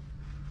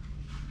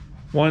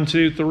 1,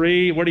 2,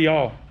 3. What are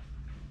y'all?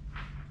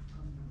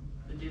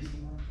 The Disney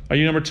one. Are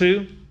you number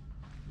 2?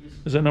 Yes.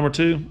 Is that number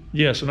 2?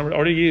 Yes. So what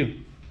are you?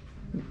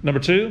 Number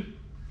 2?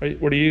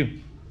 What are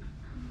you?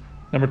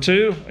 Number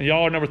 2. And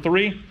y'all are number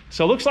 3.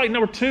 So it looks like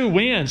number 2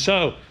 wins.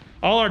 So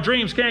all our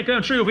dreams can't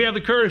come true if we have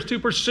the courage to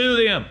pursue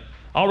them.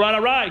 All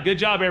right. Good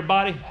job,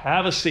 everybody.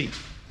 Have a seat.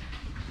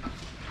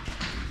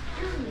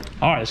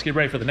 All right, let's get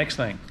ready for the next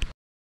thing.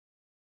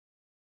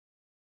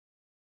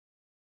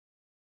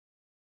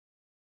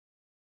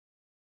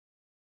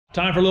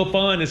 Time for a little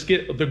fun.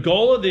 The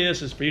goal of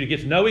this is for you to get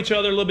to know each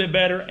other a little bit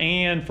better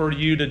and for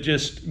you to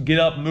just get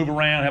up, move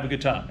around, have a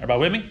good time. Everybody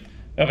with me?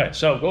 Okay,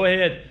 so go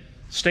ahead,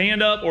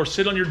 stand up or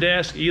sit on your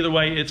desk. Either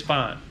way, it's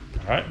fine.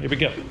 All right, here we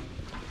go.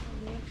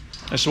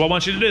 This is what I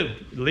want you to do.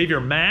 Leave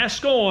your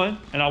mask on,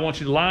 and I want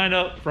you to line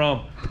up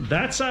from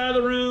that side of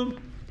the room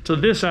to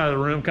this side of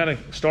the room. Kind of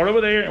start over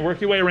there and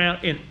work your way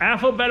around in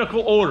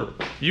alphabetical order.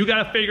 You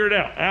got to figure it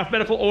out.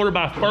 Alphabetical order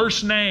by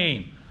first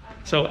name.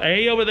 So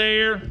A over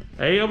there,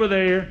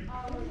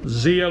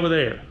 Z over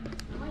there.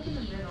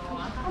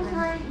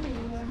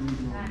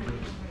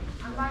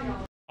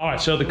 All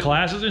right, so the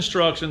class's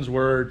instructions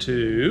were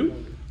to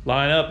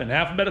line up in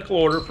alphabetical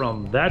order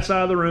from that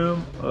side of the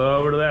room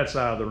over to that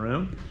side of the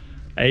room.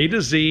 A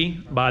to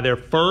Z by their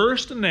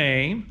first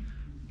name.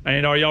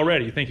 And are y'all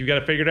ready? You think you've got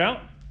it figured out?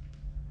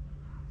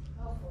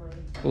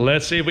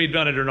 Let's see if we've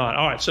done it or not.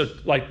 All right, so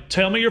like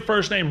tell me your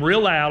first name real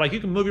loud. Like you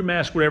can move your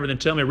mask, whatever, then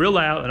tell me real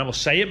loud, and I'm gonna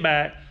say it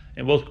back,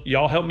 and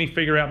y'all help me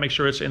figure out, make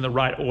sure it's in the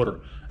right order.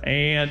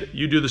 And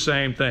you do the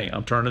same thing.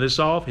 I'm turning this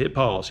off, hit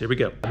pause. Here we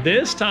go.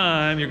 This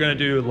time you're gonna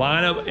do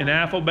line up in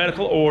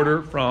alphabetical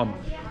order from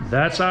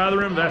that side of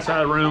the room, that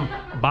side of the room,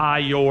 by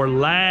your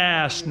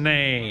last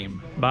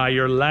name. By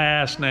your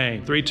last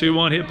name. 3, 2,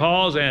 1, hit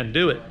pause and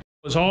do it.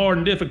 It was hard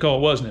and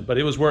difficult, wasn't it? But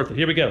it was worth it.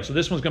 Here we go. So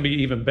this one's gonna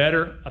be even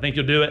better. I think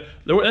you'll do it.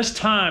 Let's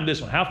time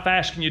this one. How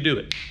fast can you do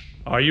it?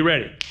 Are you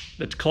ready?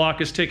 The clock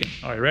is ticking.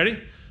 Are you ready?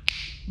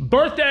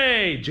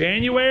 Birthday,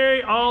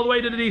 January all the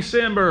way to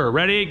December.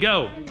 Ready,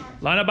 go.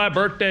 Line up by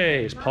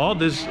birthdays. Paul,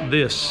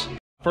 this.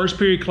 First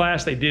period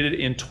class, they did it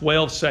in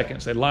 12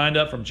 seconds. They lined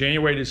up from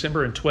January to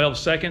December in 12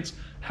 seconds.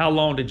 How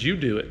long did you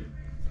do it?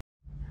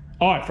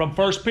 All right, from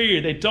first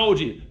period, they told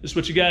you, this is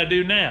what you got to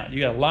do now.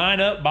 You got to line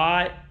up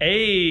by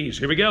age.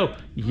 Here we go.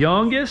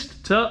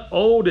 Youngest to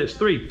oldest.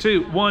 3,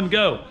 2, 1,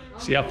 go.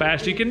 See how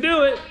fast you can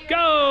do it.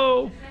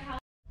 Go.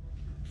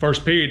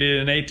 First period did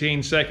it in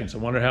 18 seconds. I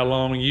wonder how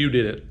long you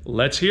did it.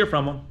 Let's hear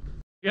from them.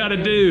 You got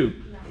to do.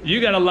 You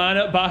got to line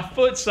up by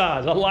foot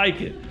size. I like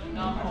it.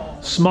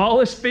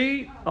 Smallest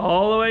feet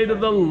all the way to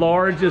the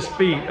largest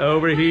feet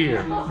over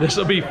here. This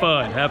will be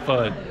fun. Have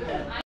fun.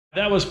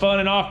 That was fun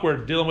and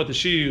awkward dealing with the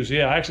shoes.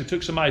 Yeah, I actually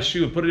took somebody's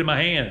shoe and put it in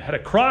my hand. Had a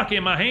crock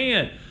in my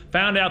hand.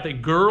 Found out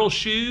that girls'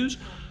 shoes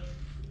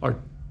are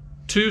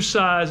 2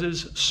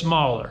 sizes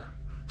smaller.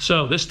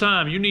 So this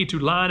time you need to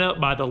line up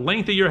by the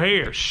length of your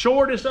hair.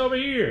 Shortest over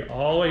here,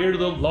 all the way here to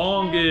the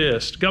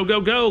longest. Go, go,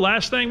 go.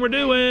 Last thing we're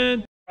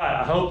doing. All right,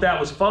 I hope that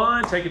was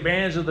fun. Take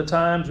advantage of the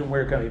times when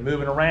we're going to be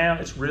moving around.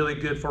 It's really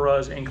good for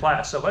us in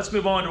class. So let's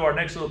move on to our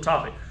next little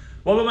topic.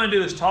 What we're going to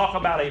do is talk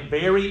about a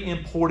very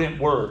important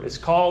word. It's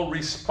called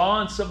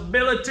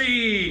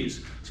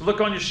responsibilities. So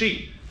look on your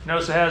sheet.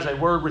 Notice it has a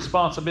word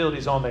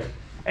responsibilities on there.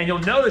 And you'll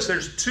notice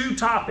there's 2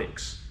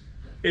 topics.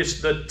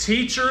 It's the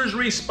teacher's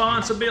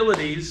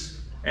responsibilities,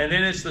 and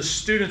then it's the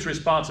student's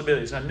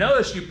responsibilities. Now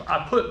notice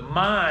I put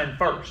mine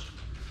first.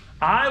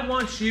 I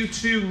want you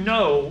to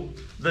know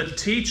the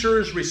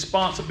teacher's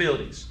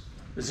responsibilities.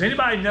 Does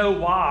anybody know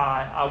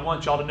why I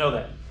want y'all to know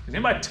that? Can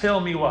anybody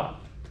tell me why?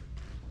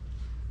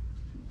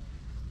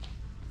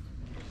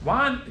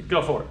 Why?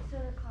 Go for it. So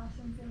the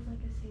classroom feels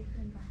like a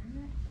safer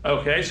environment.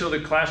 Okay, so the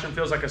classroom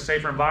feels like a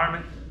safer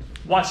environment.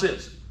 Watch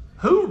this.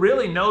 Who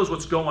really knows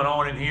what's going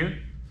on in here?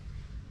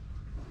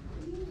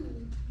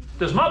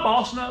 Does my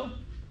boss know?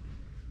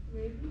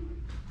 Maybe.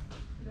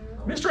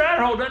 Mr.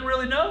 Adderhold doesn't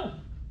really know.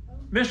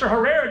 Mr.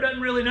 Herrera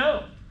doesn't really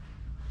know.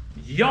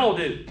 Y'all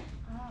do.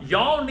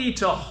 Y'all need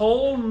to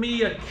hold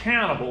me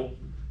accountable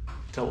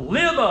to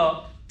live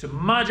up to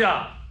my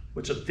job,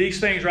 which are these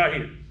things right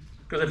here.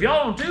 Because if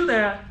y'all don't do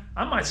that,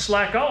 I might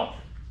slack off.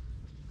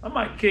 I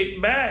might kick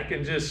back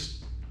and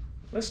just,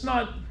 let's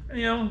not,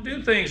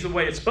 do things the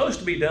way it's supposed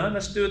to be done.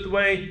 Let's do it the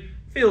way it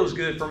feels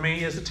good for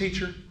me as a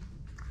teacher.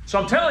 So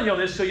I'm telling y'all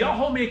this so y'all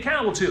hold me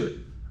accountable to it.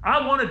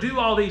 I want to do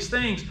all these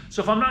things.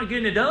 So if I'm not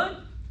getting it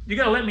done, you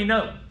got to let me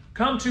know.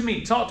 Come to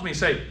me, talk to me,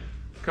 say,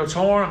 Coach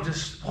Horn,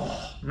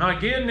 I'm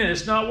not getting it.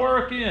 It's not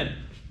working.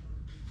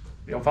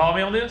 Y'all follow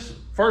me on this?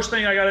 First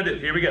thing I got to do,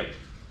 here we go.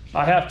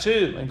 I have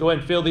 2, and go ahead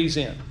and fill these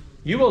in.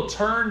 You will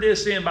turn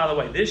this in, by the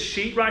way. This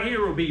sheet right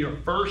here will be your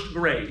first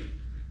grade.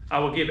 I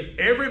will give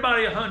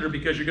everybody 100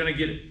 because you're going to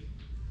get it.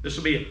 This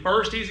will be a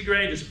first easy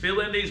grade. Just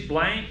fill in these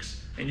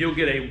blanks, and you'll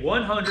get a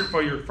 100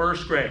 for your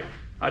first grade.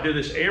 I do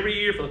this every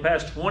year for the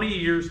past 20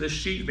 years. This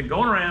sheet's been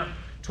going around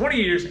 20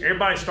 years.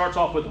 Everybody starts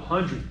off with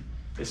 100.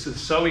 This is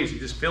so easy.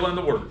 Just fill in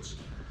the words.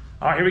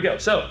 All right, here we go.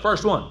 So,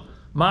 first one.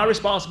 My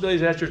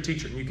responsibilities as your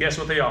teacher. And you guess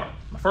what they are.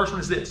 My first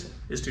one is this,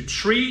 is to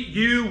treat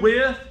you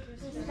with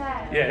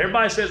Respect. Yeah,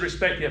 everybody says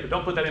respect yet, but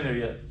don't put that in there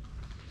yet.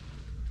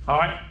 All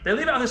right? They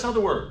leave out this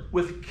other word,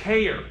 with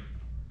care.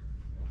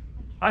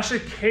 I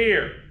should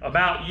care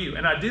about you,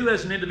 and I do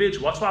as an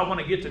individual. That's why I want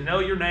to get to know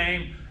your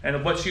name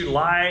and what you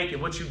like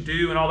and what you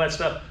do and all that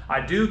stuff.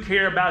 I do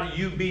care about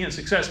you being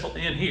successful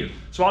in here,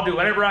 so I'll do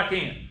whatever I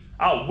can.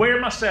 I'll wear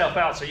myself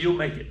out so you'll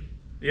make it.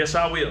 Yes,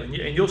 I will, and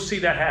you'll see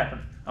that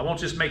happen. I won't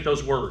just make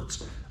those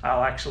words.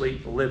 I'll actually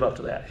live up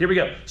to that. Here we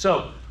go.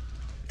 So,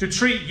 to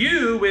treat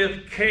you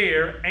with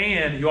care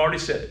and, you already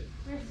said it,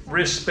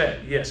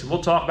 respect. Yes, and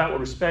we'll talk about what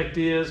respect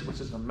is, which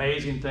is an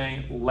amazing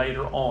thing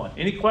later on.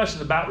 Any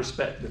questions about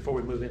respect before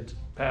we move into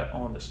Pat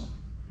on this one?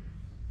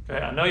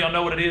 Okay, I know y'all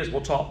know what it is.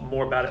 We'll talk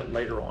more about it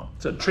later on.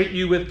 So treat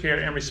you with care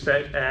and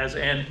respect as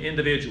an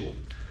individual.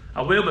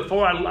 I will,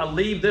 before I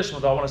leave this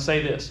one though, I want to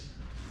say this.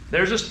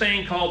 There's this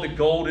thing called the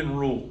golden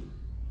rule.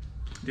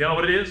 Do you know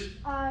what it is?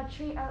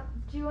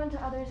 Do unto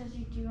others as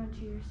you do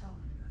unto yourself.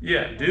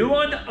 Yeah, do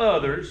unto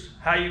others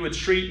how you would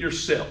treat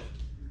yourself.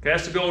 Okay,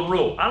 that's the golden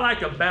rule. I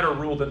like a better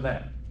rule than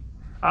that.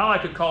 I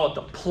like to call it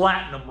the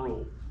platinum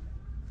rule.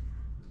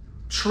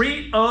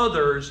 Treat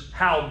others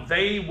how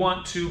they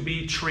want to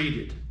be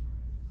treated.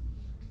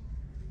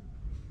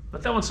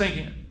 Let that one sink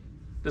in.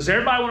 Does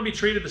everybody want to be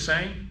treated the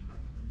same?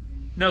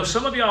 No,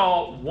 some of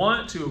y'all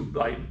want to,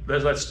 like,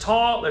 let's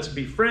talk, let's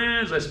be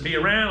friends, let's be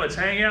around, let's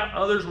hang out.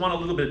 Others want a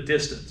little bit of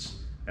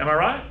distance. Am I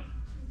right?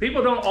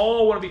 People don't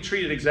all want to be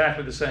treated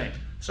exactly the same.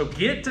 So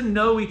get to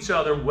know each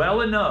other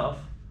well enough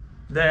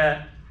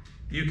that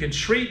you can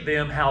treat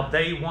them how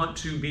they want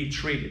to be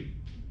treated.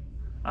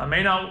 They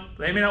may not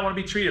want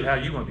to be treated how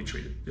you want to be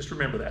treated. Just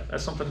remember that.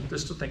 That's something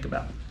just to think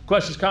about.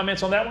 Questions,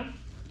 comments on that one?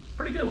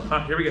 Pretty good one. All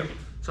right, here we go.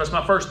 So that's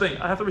my first thing.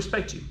 I have to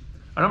respect you.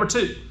 Number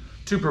 2,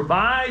 to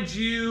provide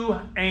you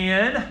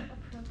an,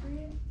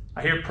 Appropriate.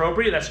 I hear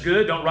appropriate. That's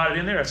good. Don't write it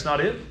in there. That's not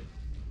it.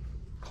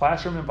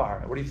 Classroom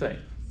environment. What do you think?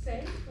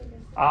 Safe.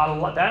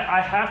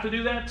 I have to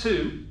do that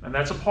too, and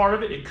that's a part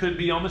of it. It could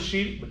be on the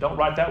sheet, but don't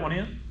write that one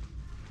in.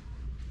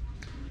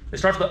 It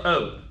starts with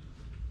O.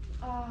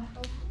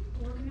 Organized.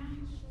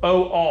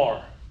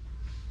 O-R.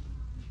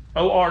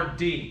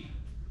 O-R-D.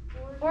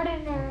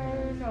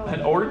 Ordinary. No.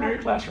 An ordinary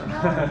classroom.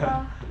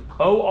 No.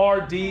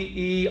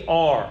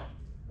 O-R-D-E-R.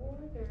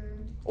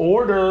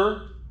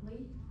 Order.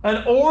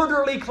 An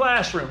orderly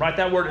classroom. Write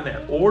that word in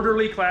there.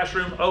 Orderly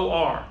classroom.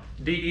 O-R-D-E-R-L-Y.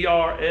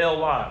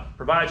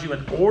 Provides you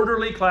an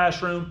orderly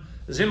classroom.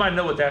 Does anybody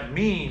know what that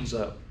means,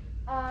 though?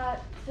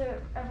 So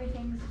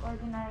everything's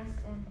organized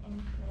and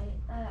in place.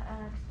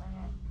 I'll explain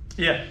it.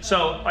 Yeah.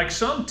 So, like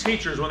some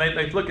teachers, when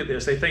they look at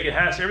this, they think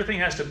everything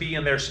has to be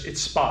in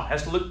its spot. It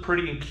has to look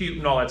pretty and cute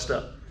and all that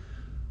stuff.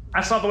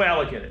 That's not the way I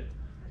look at it.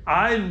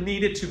 I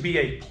need it to be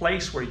a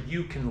place where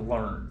you can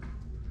learn.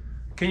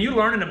 Can you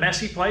learn in a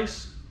messy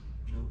place?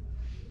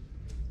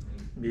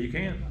 Yeah, you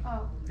can.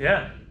 Oh.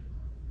 Yeah,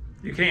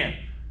 you can.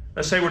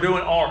 Let's say we're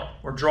doing art,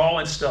 we're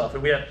drawing stuff,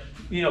 and we have,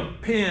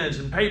 pens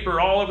and paper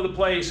all over the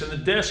place, and the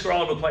desks are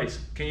all over the place.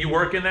 Can you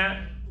work in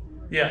that?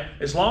 Yeah,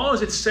 as long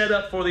as it's set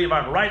up for the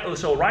environment. Right.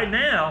 So right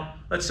now,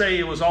 let's say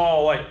it was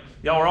all like,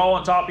 y'all were all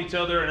on top of each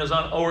other and it was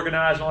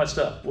unorganized and all that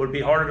stuff. Would it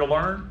be harder to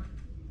learn?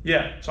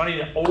 Yeah, so I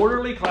need an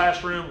orderly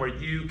classroom where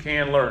you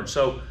can learn.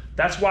 So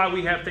that's why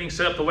we have things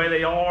set up the way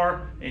they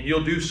are, and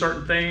you'll do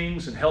certain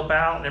things and help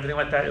out and everything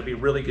like that. It'll be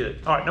really good.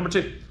 All right, number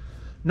 3.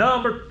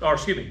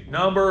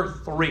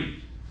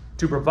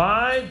 To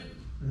provide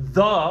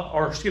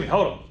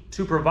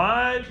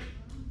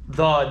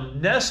the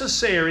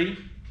necessary,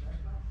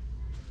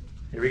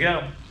 here we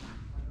go.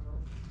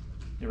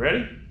 You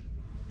ready?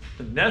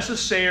 The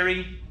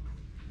necessary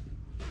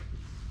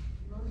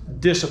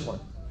discipline.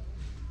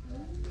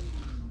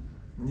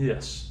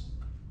 Yes.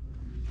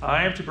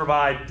 I am to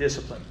provide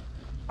discipline.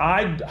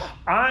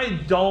 I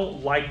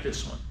don't like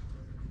this one.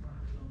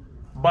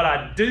 But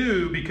I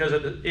do because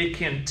it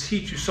can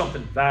teach you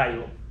something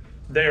valuable.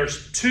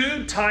 There's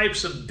 2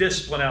 types of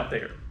discipline out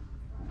there.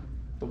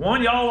 The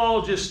one y'all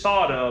all just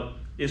thought of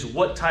is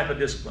what type of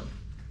discipline?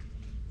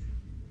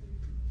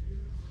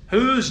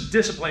 Who's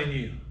disciplining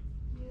you?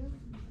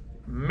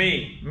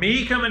 Me.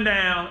 Me coming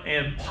down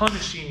and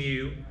punishing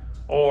you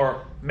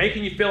or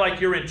making you feel like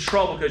you're in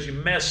trouble because you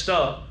messed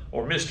up,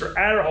 or Mr.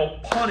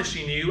 Adderholt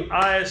punishing you,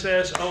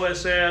 ISS,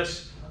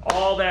 OSS,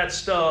 all that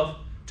stuff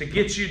to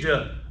get you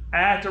to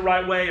act the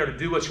right way or to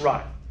do what's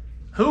right.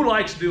 Who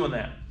likes doing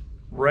that?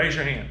 Raise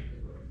your hand.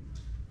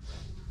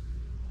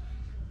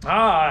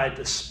 I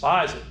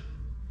despise it.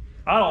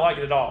 I don't like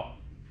it at all.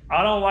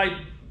 I don't like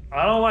it.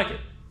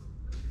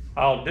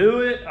 I'll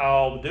do it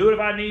if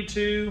I need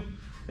to.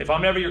 If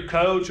I'm ever your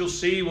coach, you'll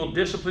see we'll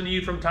discipline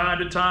you from time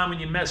to time when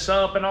you mess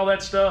up and all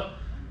that stuff.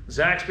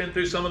 Zach's been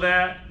through some of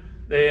that.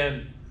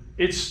 Then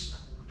it's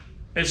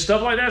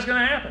stuff like that's going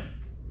to happen.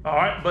 All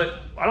right,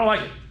 but I don't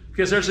like it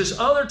because there's this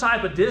other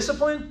type of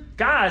discipline,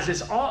 guys.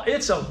 It's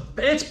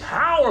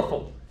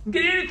powerful. You can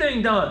get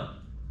anything done,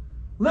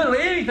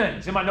 literally anything.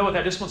 Does anybody know what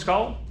that discipline's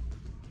called?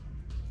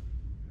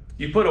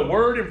 You put a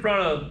word in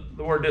front of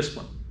the word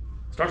discipline.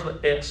 It starts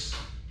with S.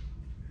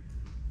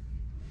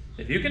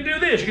 If you can do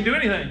this, you can do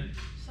anything.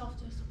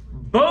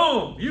 Self-discipline.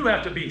 Boom! You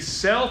have to be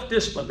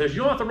self-disciplined.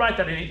 You don't have to write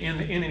that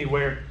in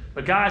anywhere.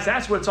 But guys,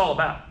 that's what it's all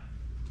about.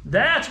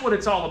 That's what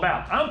it's all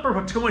about. I'm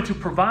going to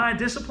provide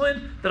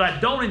discipline that I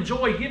don't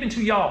enjoy giving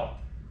to y'all.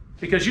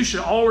 Because you should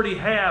already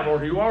have,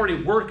 or you're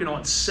already working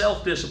on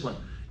self-discipline.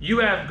 You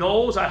have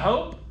goals, I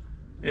hope.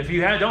 If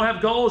you don't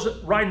have goals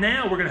right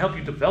now, we're going to help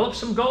you develop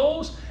some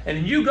goals. And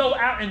then you go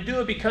out and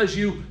do it because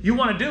you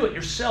want to do it.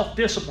 You're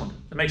self-disciplined.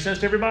 That makes sense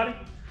to everybody?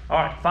 All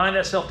right, find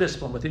that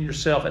self-discipline within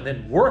yourself and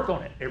then work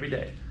on it every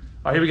day.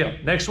 All right, here we go.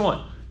 Next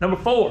one. Number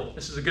 4.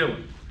 This is a good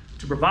one.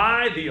 To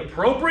provide the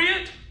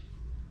appropriate,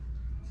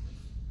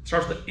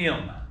 starts with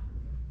M.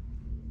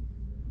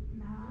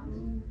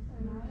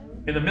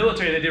 In the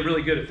military, they did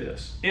really good at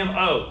this.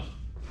 M-O.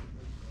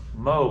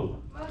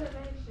 Mo. Motivation.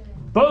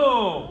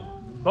 Boom.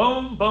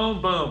 Boom,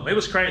 boom, boom. It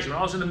was crazy. When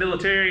I was in the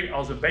military, I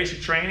was in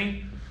basic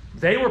training.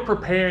 They were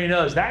preparing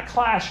us. That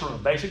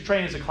classroom, basic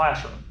training is a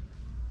classroom.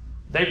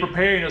 They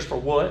preparing us for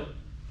what?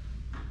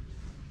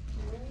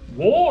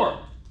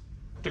 War.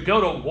 To go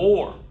to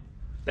war.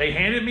 They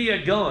handed me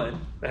a gun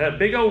that had a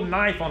big old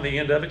knife on the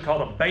end of it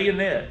called a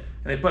bayonet.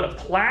 And they put a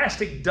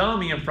plastic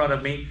dummy in front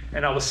of me,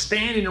 and I was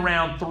standing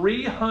around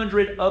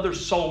 300 other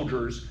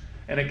soldiers.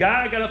 And a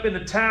guy got up in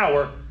the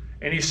tower,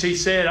 and he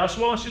said, "That's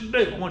what I want you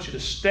to do. I want you to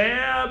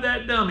stab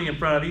that dummy in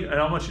front of you, and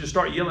I want you to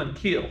start yelling,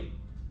 'Kill.'"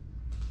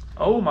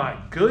 Oh my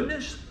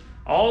goodness.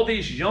 All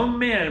these young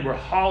men were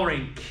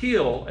hollering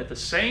 "kill" at the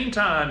same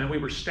time, and we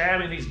were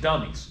stabbing these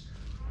dummies.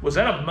 Was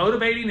that a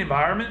motivating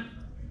environment?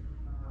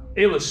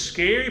 It was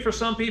scary for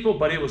some people,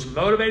 but it was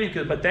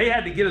motivating. But they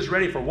had to get us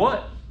ready for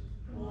what?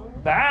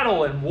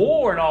 Battle and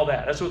war and all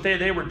that. That's what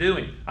they were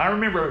doing. I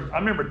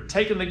remember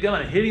taking the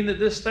gun and hitting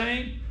this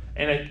thing,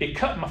 and it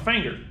cut my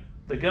finger.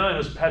 The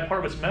gun had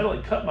part of its metal.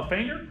 It cut my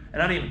finger,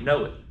 and I didn't even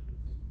know it.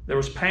 There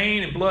was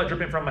pain and blood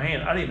dripping from my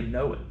hand. I didn't even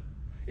know it.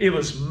 It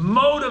was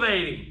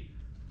motivating.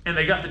 And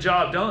they got the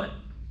job done.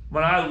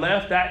 When I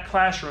left that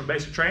classroom,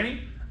 basic training,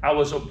 I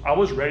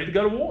was ready to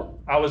go to war.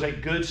 I was a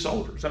good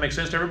soldier. Does that make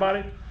sense to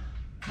everybody?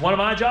 One of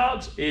my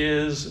jobs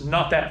is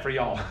not that for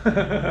y'all.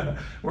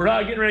 We're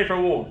not getting ready for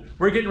war.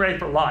 We're getting ready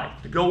for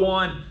life, to go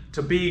on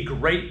to be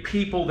great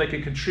people that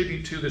can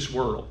contribute to this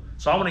world.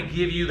 So I want to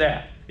give you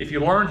that. If you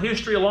learn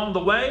history along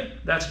the way,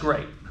 that's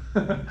great.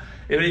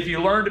 If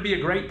you learn to be a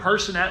great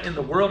person out in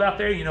the world out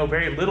there, you know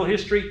very little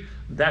history,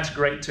 that's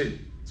great too.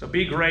 So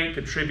be great,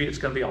 contribute, it's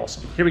going to be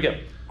awesome. Here we go.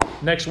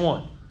 Next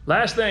one.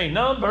 Last thing,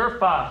 number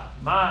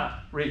 5. My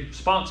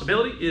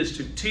responsibility is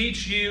to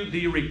teach you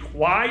the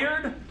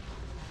required.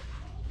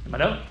 Am I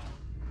done?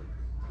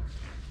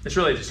 It's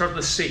really, it starts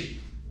with a C.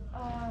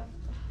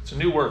 It's a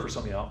new word for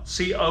some of y'all.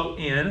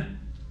 C-O-N.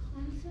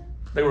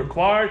 The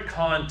required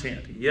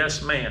content.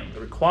 Yes, ma'am. The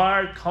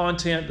required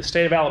content. The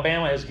state of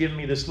Alabama has given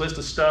me this list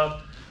of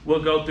stuff.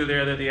 We'll go through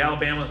there. They're the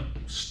Alabama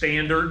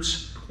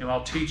standards. And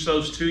I'll teach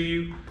those to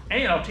you.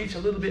 And I'll teach a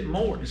little bit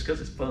more just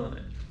because it's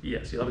fun.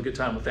 Yes, you'll have a good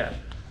time with that.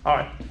 All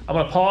right. I'm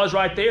going to pause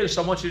right there. This is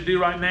what I want you to do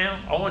right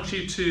now. I want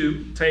you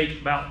to take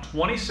about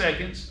 20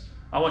 seconds.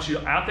 I want you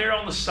out there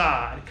on the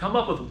side, come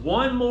up with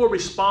one more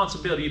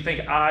responsibility you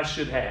think I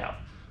should have.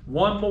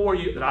 One more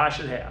that I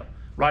should have.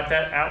 Write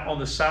that out on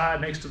the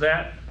side next to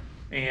that.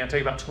 And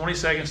take about 20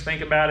 seconds,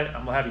 think about it.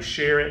 I'm going to have you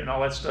share it and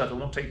all that stuff. It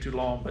won't take too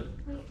long. But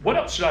what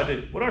else should I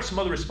do? What are some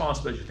other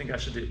responsibilities you think I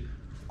should do?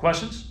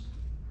 Questions?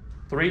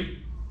 3,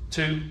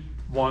 2,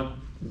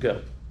 1,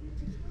 go.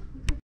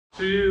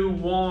 2,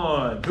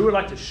 1. Who would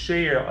like to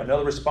share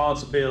another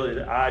responsibility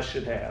that I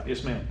should have?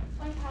 Yes, ma'am.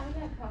 Like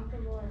having a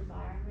comfortable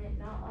environment,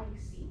 not like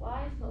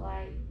seat-wise, but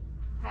like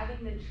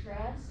having the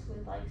trust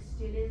with like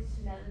students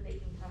to know that they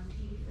can come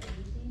to you for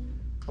anything.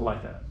 I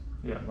like that.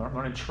 Yeah,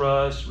 learning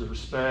trust,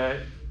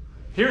 respect.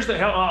 Here's the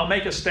hell. I'll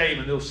make a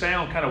statement. It'll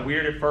sound kind of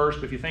weird at first,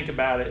 but if you think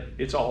about it,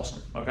 it's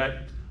awesome. Okay?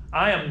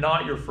 I am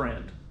not your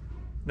friend.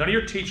 None of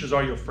your teachers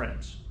are your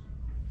friends.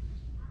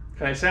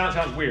 Okay? Sounds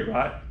weird,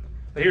 right?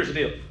 But here's the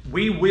deal.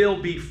 We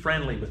will be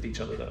friendly with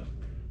each other, though.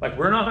 Like,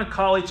 we're not going to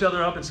call each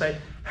other up and say,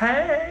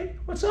 hey,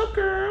 what's up,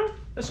 girl?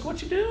 That's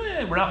what you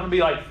doing. We're not going to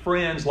be like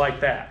friends like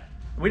that.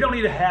 We don't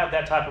need to have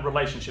that type of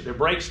relationship. It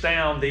breaks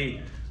down the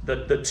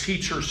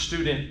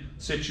teacher-student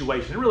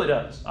situation. It really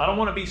does. I don't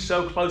want to be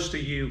so close to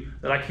you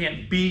that I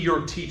can't be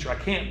your teacher. I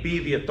can't be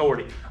the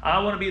authority.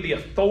 I want to be the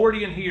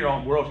authority in here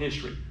on world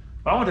history.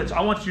 But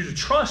I want you to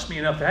trust me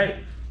enough to,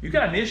 hey, you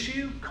got an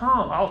issue?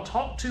 Come, I'll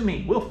talk to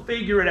me. We'll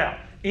figure it out.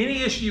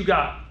 Any issue you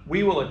got,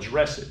 we will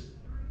address it.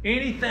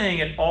 Anything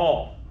at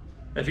all.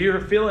 If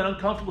you're feeling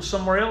uncomfortable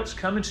somewhere else,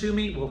 come to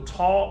me. We'll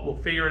talk. We'll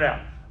figure it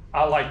out.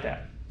 I like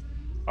that.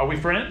 Are we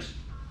friends?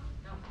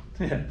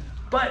 No.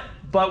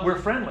 But we're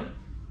friendly.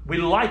 We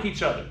like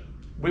each other.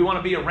 We want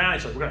to be around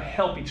each other. We're going to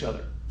help each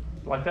other.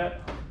 Like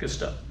that? Good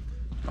stuff.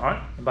 All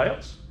right. Anybody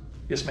else?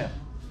 Yes, ma'am.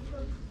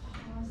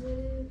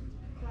 Positive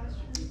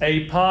classroom.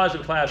 A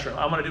positive classroom.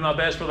 I'm going to do my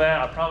best for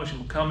that. I promise you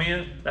will come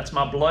in. That's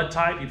my blood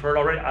type. You've heard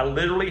already. I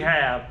literally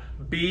have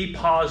B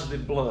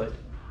positive blood.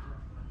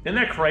 Isn't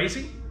that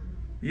crazy?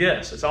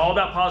 Yes, it's all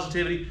about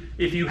positivity.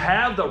 If you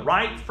have the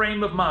right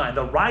frame of mind,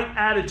 the right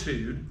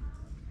attitude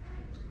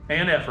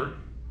and effort,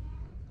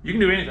 you can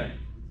do anything.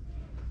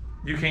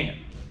 You can.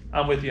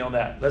 I'm with you on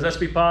that. Let's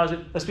be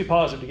positive. Let's be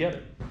positive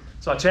together.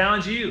 So I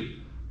challenge you.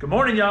 Good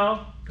morning,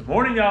 y'all. Good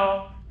morning,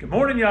 y'all. Good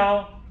morning,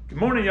 y'all. Good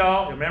morning,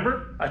 y'all.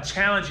 Remember, I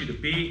challenge you to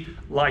be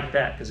like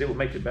that because it will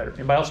make it better.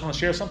 Anybody else want to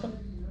share something?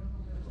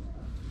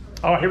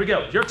 All right, here we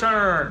go. Your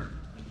turn.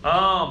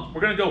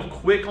 We're going to go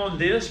quick on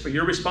this for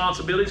your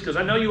responsibilities because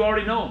I know you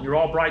already know them. You're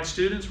all bright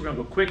students. We're going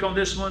to go quick on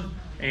this one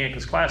and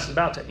because class is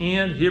about to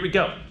end. Here we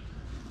go.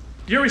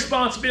 Your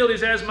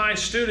responsibilities as my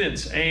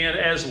students and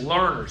as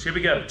learners. Here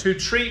we go. To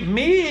treat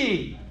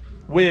me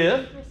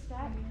with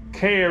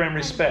care and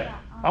respect.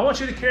 I want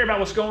you to care about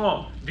what's going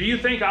on. Do you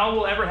think I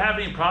will ever have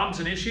any problems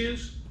and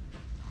issues?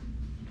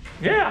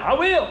 Yeah, I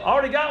will. I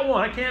already got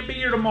one. I can't be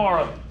here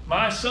tomorrow.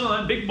 My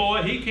son, big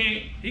boy, he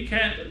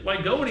can't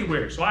like go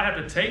anywhere. So I have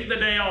to take the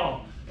day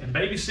off and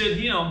babysit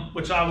him,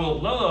 which I will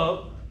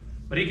love,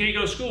 but he can't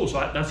go to school. So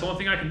that's the only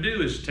thing I can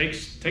do is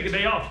take a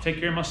day off to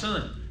take care of my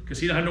son because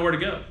he don't have nowhere to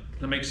go.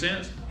 Does that make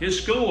sense? His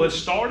school has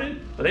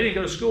started, but they didn't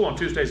go to school on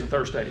Tuesdays and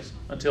Thursdays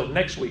until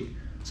next week.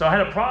 So I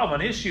had a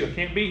problem, an issue. I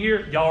can't be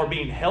here. Y'all are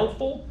being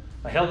helpful.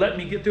 Hell, let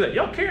me get through it.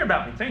 Y'all care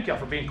about me. Thank y'all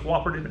for being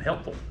cooperative and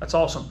helpful. That's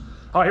awesome.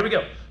 All right, here we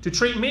go. To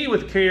treat me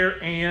with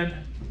care and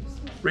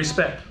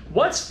respect.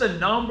 What's the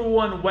number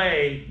one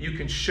way you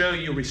can show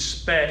you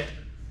respect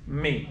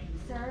me?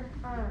 Sir,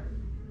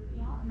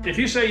 If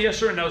you say yes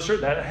sir and no sir,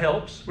 that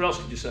helps. What else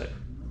could you say?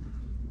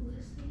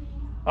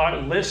 All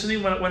right,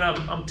 listening when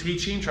I'm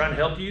teaching, trying to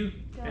help you.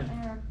 don't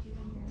interrupt you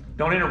when you're...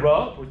 Don't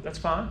interrupt. That's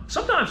fine.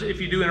 Sometimes if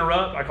you do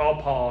interrupt, like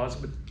I'll pause.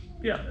 But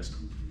yeah,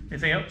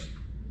 anything else?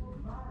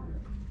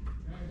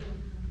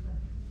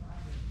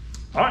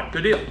 All right,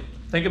 good deal.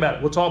 Think about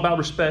it. We'll talk about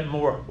respect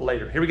more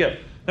later. Here we go.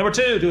 Number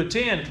 2, to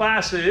attend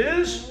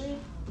classes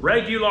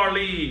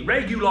regularly.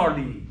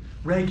 Regularly.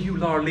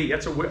 Regularly.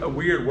 That's a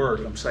weird word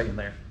I'm saying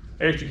there.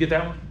 Eric, did you get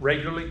that one?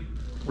 Regularly?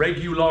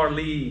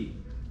 Regularly.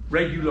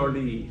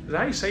 regularly. Is that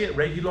how you say it?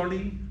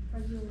 Regularly?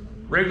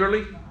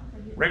 Regularly?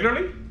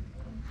 Regularly?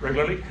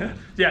 Regularly?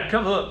 Yeah,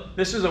 come look.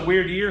 This is a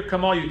weird year.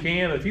 Come all you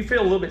can. But if you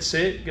feel a little bit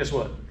sick, guess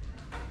what?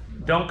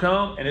 Don't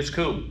come, and it's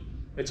cool.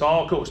 It's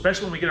all cool.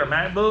 Especially when we get our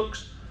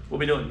MacBooks. We'll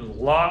be doing a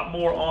lot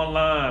more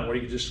online where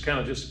you can just kind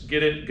of just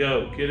get it and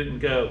go. Get it and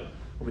go.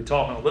 We'll be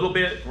talking a little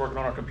bit, working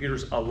on our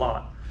computers a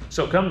lot.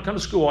 So come to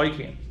school all you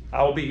can.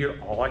 I will be here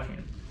all I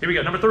can. Here we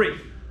go. Number 3.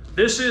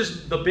 This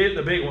is the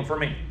big one for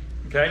me.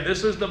 Okay,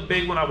 this is the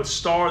big one. I would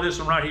star this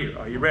one right here.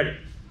 Are you ready?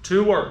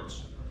 2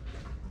 words.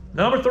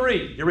 Number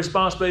 3, your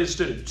responsibility as a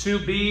student. To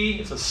be,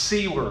 it's a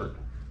C word.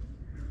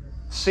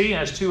 C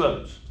has 2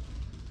 O's.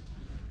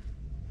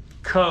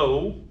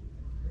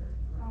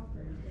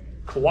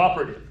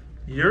 Cooperative.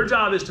 Your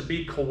job is to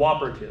be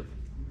cooperative.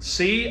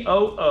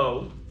 COOPERATIVE.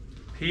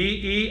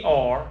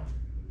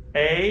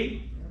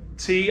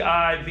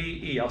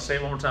 I'll say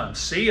it one more time.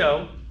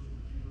 COOPERATIVE.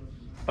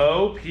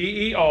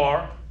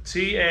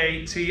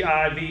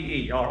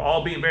 Y'all are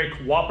all being very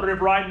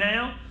cooperative right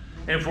now.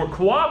 And if we're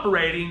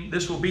cooperating,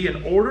 this will be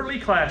an orderly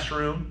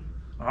classroom.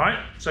 All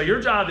right? So your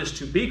job is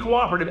to be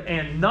cooperative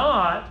and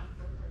not,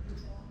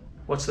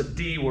 what's the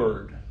D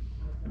word?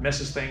 It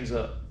messes things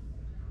up.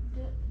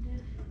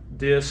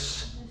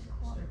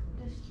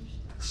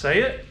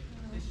 Say it?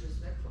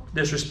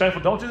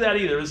 Disrespectful. Don't do that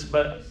either.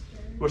 But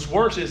what's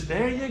worse is,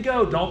 there you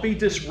go. Don't be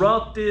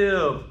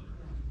disruptive.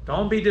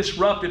 Don't be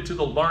disruptive to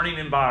the learning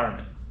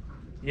environment.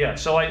 Yeah,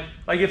 so like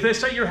if they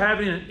say you're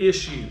having an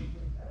issue,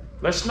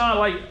 let's not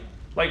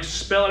like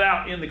spell it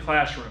out in the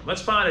classroom.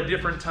 Let's find a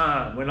different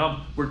time when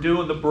we're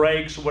doing the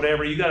breaks or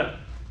whatever. You gotta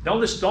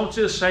don't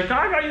just say, I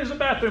gotta use the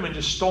bathroom and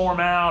just storm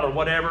out or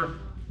whatever.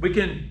 We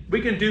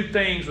can do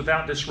things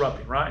without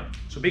disrupting, right?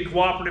 So be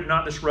cooperative,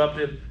 not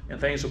disruptive,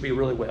 and things will be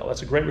really well.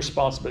 That's a great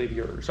responsibility of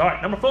yours. All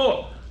right, number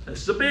 4.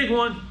 This is a big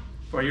one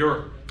for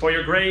your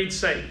grade's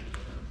sake.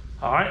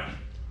 All right.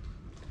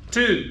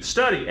 2,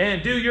 study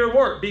and do your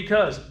work,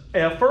 because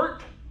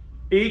effort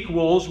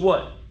equals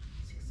what?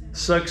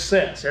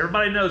 Success.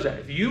 Everybody knows that.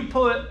 If you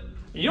don't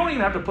even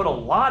have to put a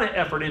lot of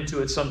effort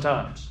into it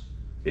sometimes.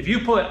 If you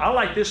put, I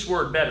like this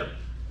word better,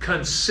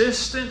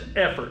 consistent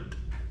effort.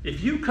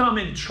 If you come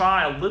and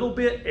try a little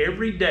bit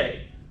every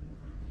day,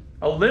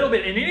 a little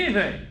bit in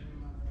anything,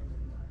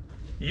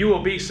 you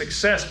will be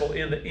successful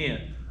in the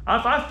end.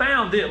 I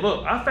found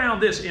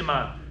this in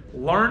my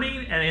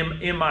learning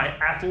and in my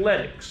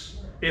athletics.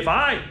 If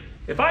I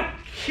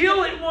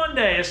kill it one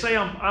day, and say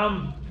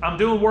I'm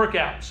doing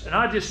workouts and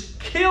I just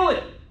kill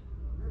it,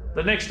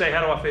 the next day,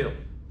 how do I feel?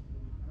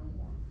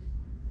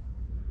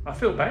 I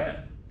feel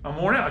bad. I'm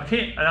worn out. I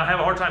can't, and I have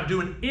a hard time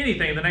doing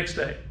anything the next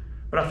day.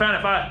 But I found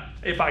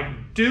if I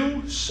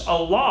do a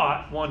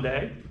lot one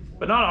day,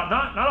 but not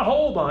a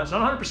whole bunch,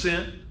 not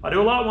 100%, I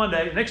do a lot one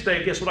day. The next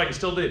day, guess what I can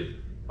still do?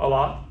 A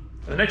lot.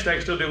 And the next day I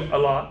can still do a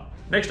lot.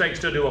 Next day I can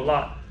still do a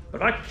lot.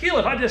 But if I kill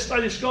it, if I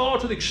just go all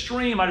to the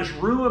extreme, I just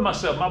ruin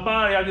myself. My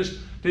body, I just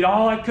did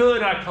all I could,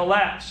 and I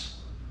collapse.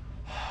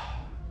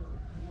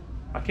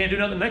 I can't do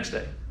nothing the next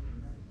day.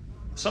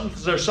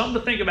 There's something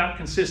to think about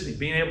consistency,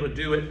 being able to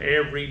do it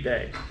every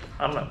day.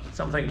 I don't know,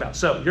 something to think about.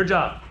 So your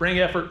job, bring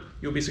effort,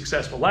 you'll be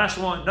successful. Last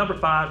one, number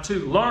 5, to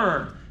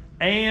learn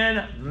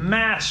and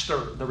master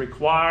the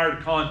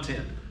required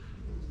content.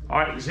 All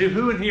right, so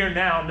who in here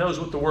now knows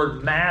what the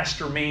word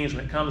master means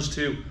when it comes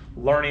to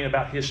learning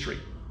about history?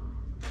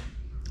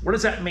 What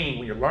does that mean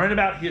when you're learning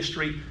about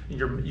history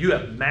and you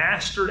have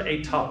mastered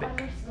a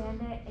topic? You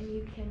understand it and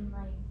you can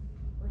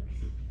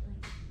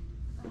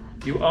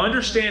You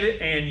understand it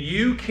and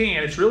you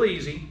can, it's really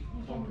easy,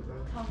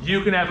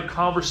 you can have a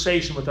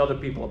conversation with other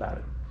people about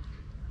it.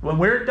 When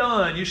we're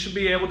done, you should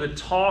be able to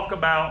talk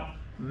about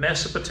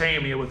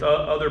Mesopotamia with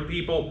other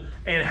people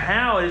and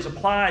how it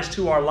applies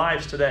to our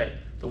lives today.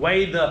 The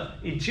way the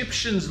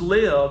Egyptians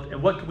lived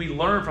and what can we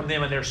learn from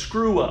them and their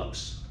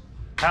screw-ups.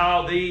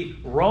 How the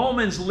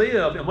Romans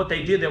lived and what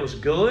they did that was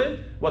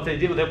good, what they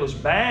did that was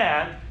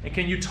bad, and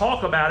can you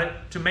talk about it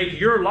to make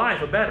your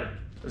life a better?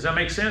 Does that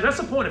make sense? That's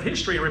the point of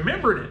history,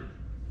 remembering it.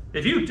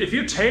 If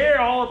you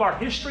tear all of our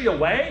history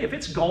away, if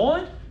it's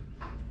gone,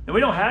 and we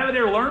don't have it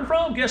there to learn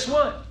from, guess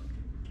what?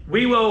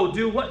 We will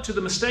do what to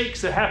the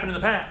mistakes that happened in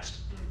the past?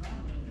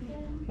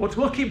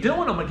 We'll keep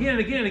doing them again and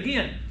again and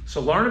again. So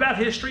learn about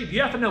history. Do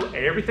you have to know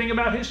everything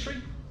about history?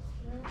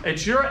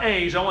 At your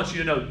age, I want you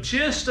to know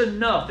just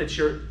enough that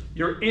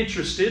you're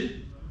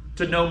interested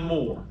to know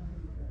more.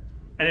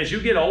 And as you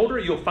get older,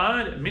 you'll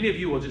find many of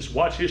you will just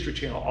watch History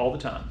Channel all the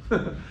time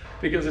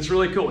because it's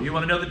really cool. You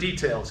want to know the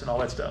details and all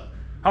that stuff.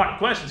 All right,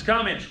 questions,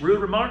 comments, rude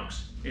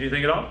remarks,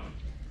 anything at all?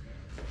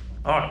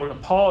 All right, we're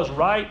going to pause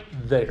right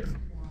there.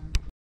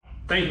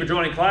 Thank you for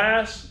joining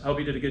class. I hope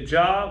you did a good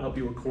job. I hope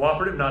you were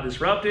cooperative, not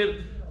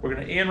disruptive. We're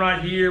going to end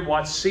right here,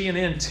 watch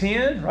CNN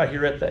 10 right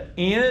here at the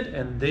end,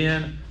 and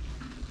then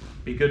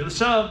be good to the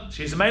sub.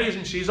 She's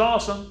amazing. She's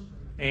awesome.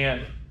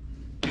 And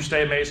you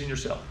stay amazing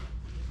yourself.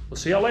 We'll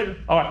see y'all later.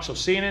 All right, so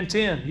CNN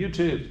 10,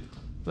 YouTube.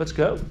 Let's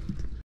go.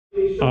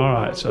 All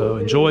right, so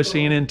enjoy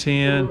CNN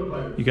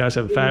 10. You guys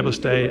have a fabulous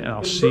day, and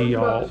I'll see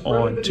y'all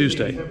on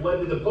Tuesday.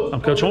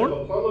 I'm Coach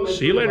Horn.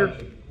 See you later.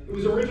 It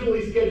was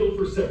originally scheduled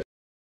for 6.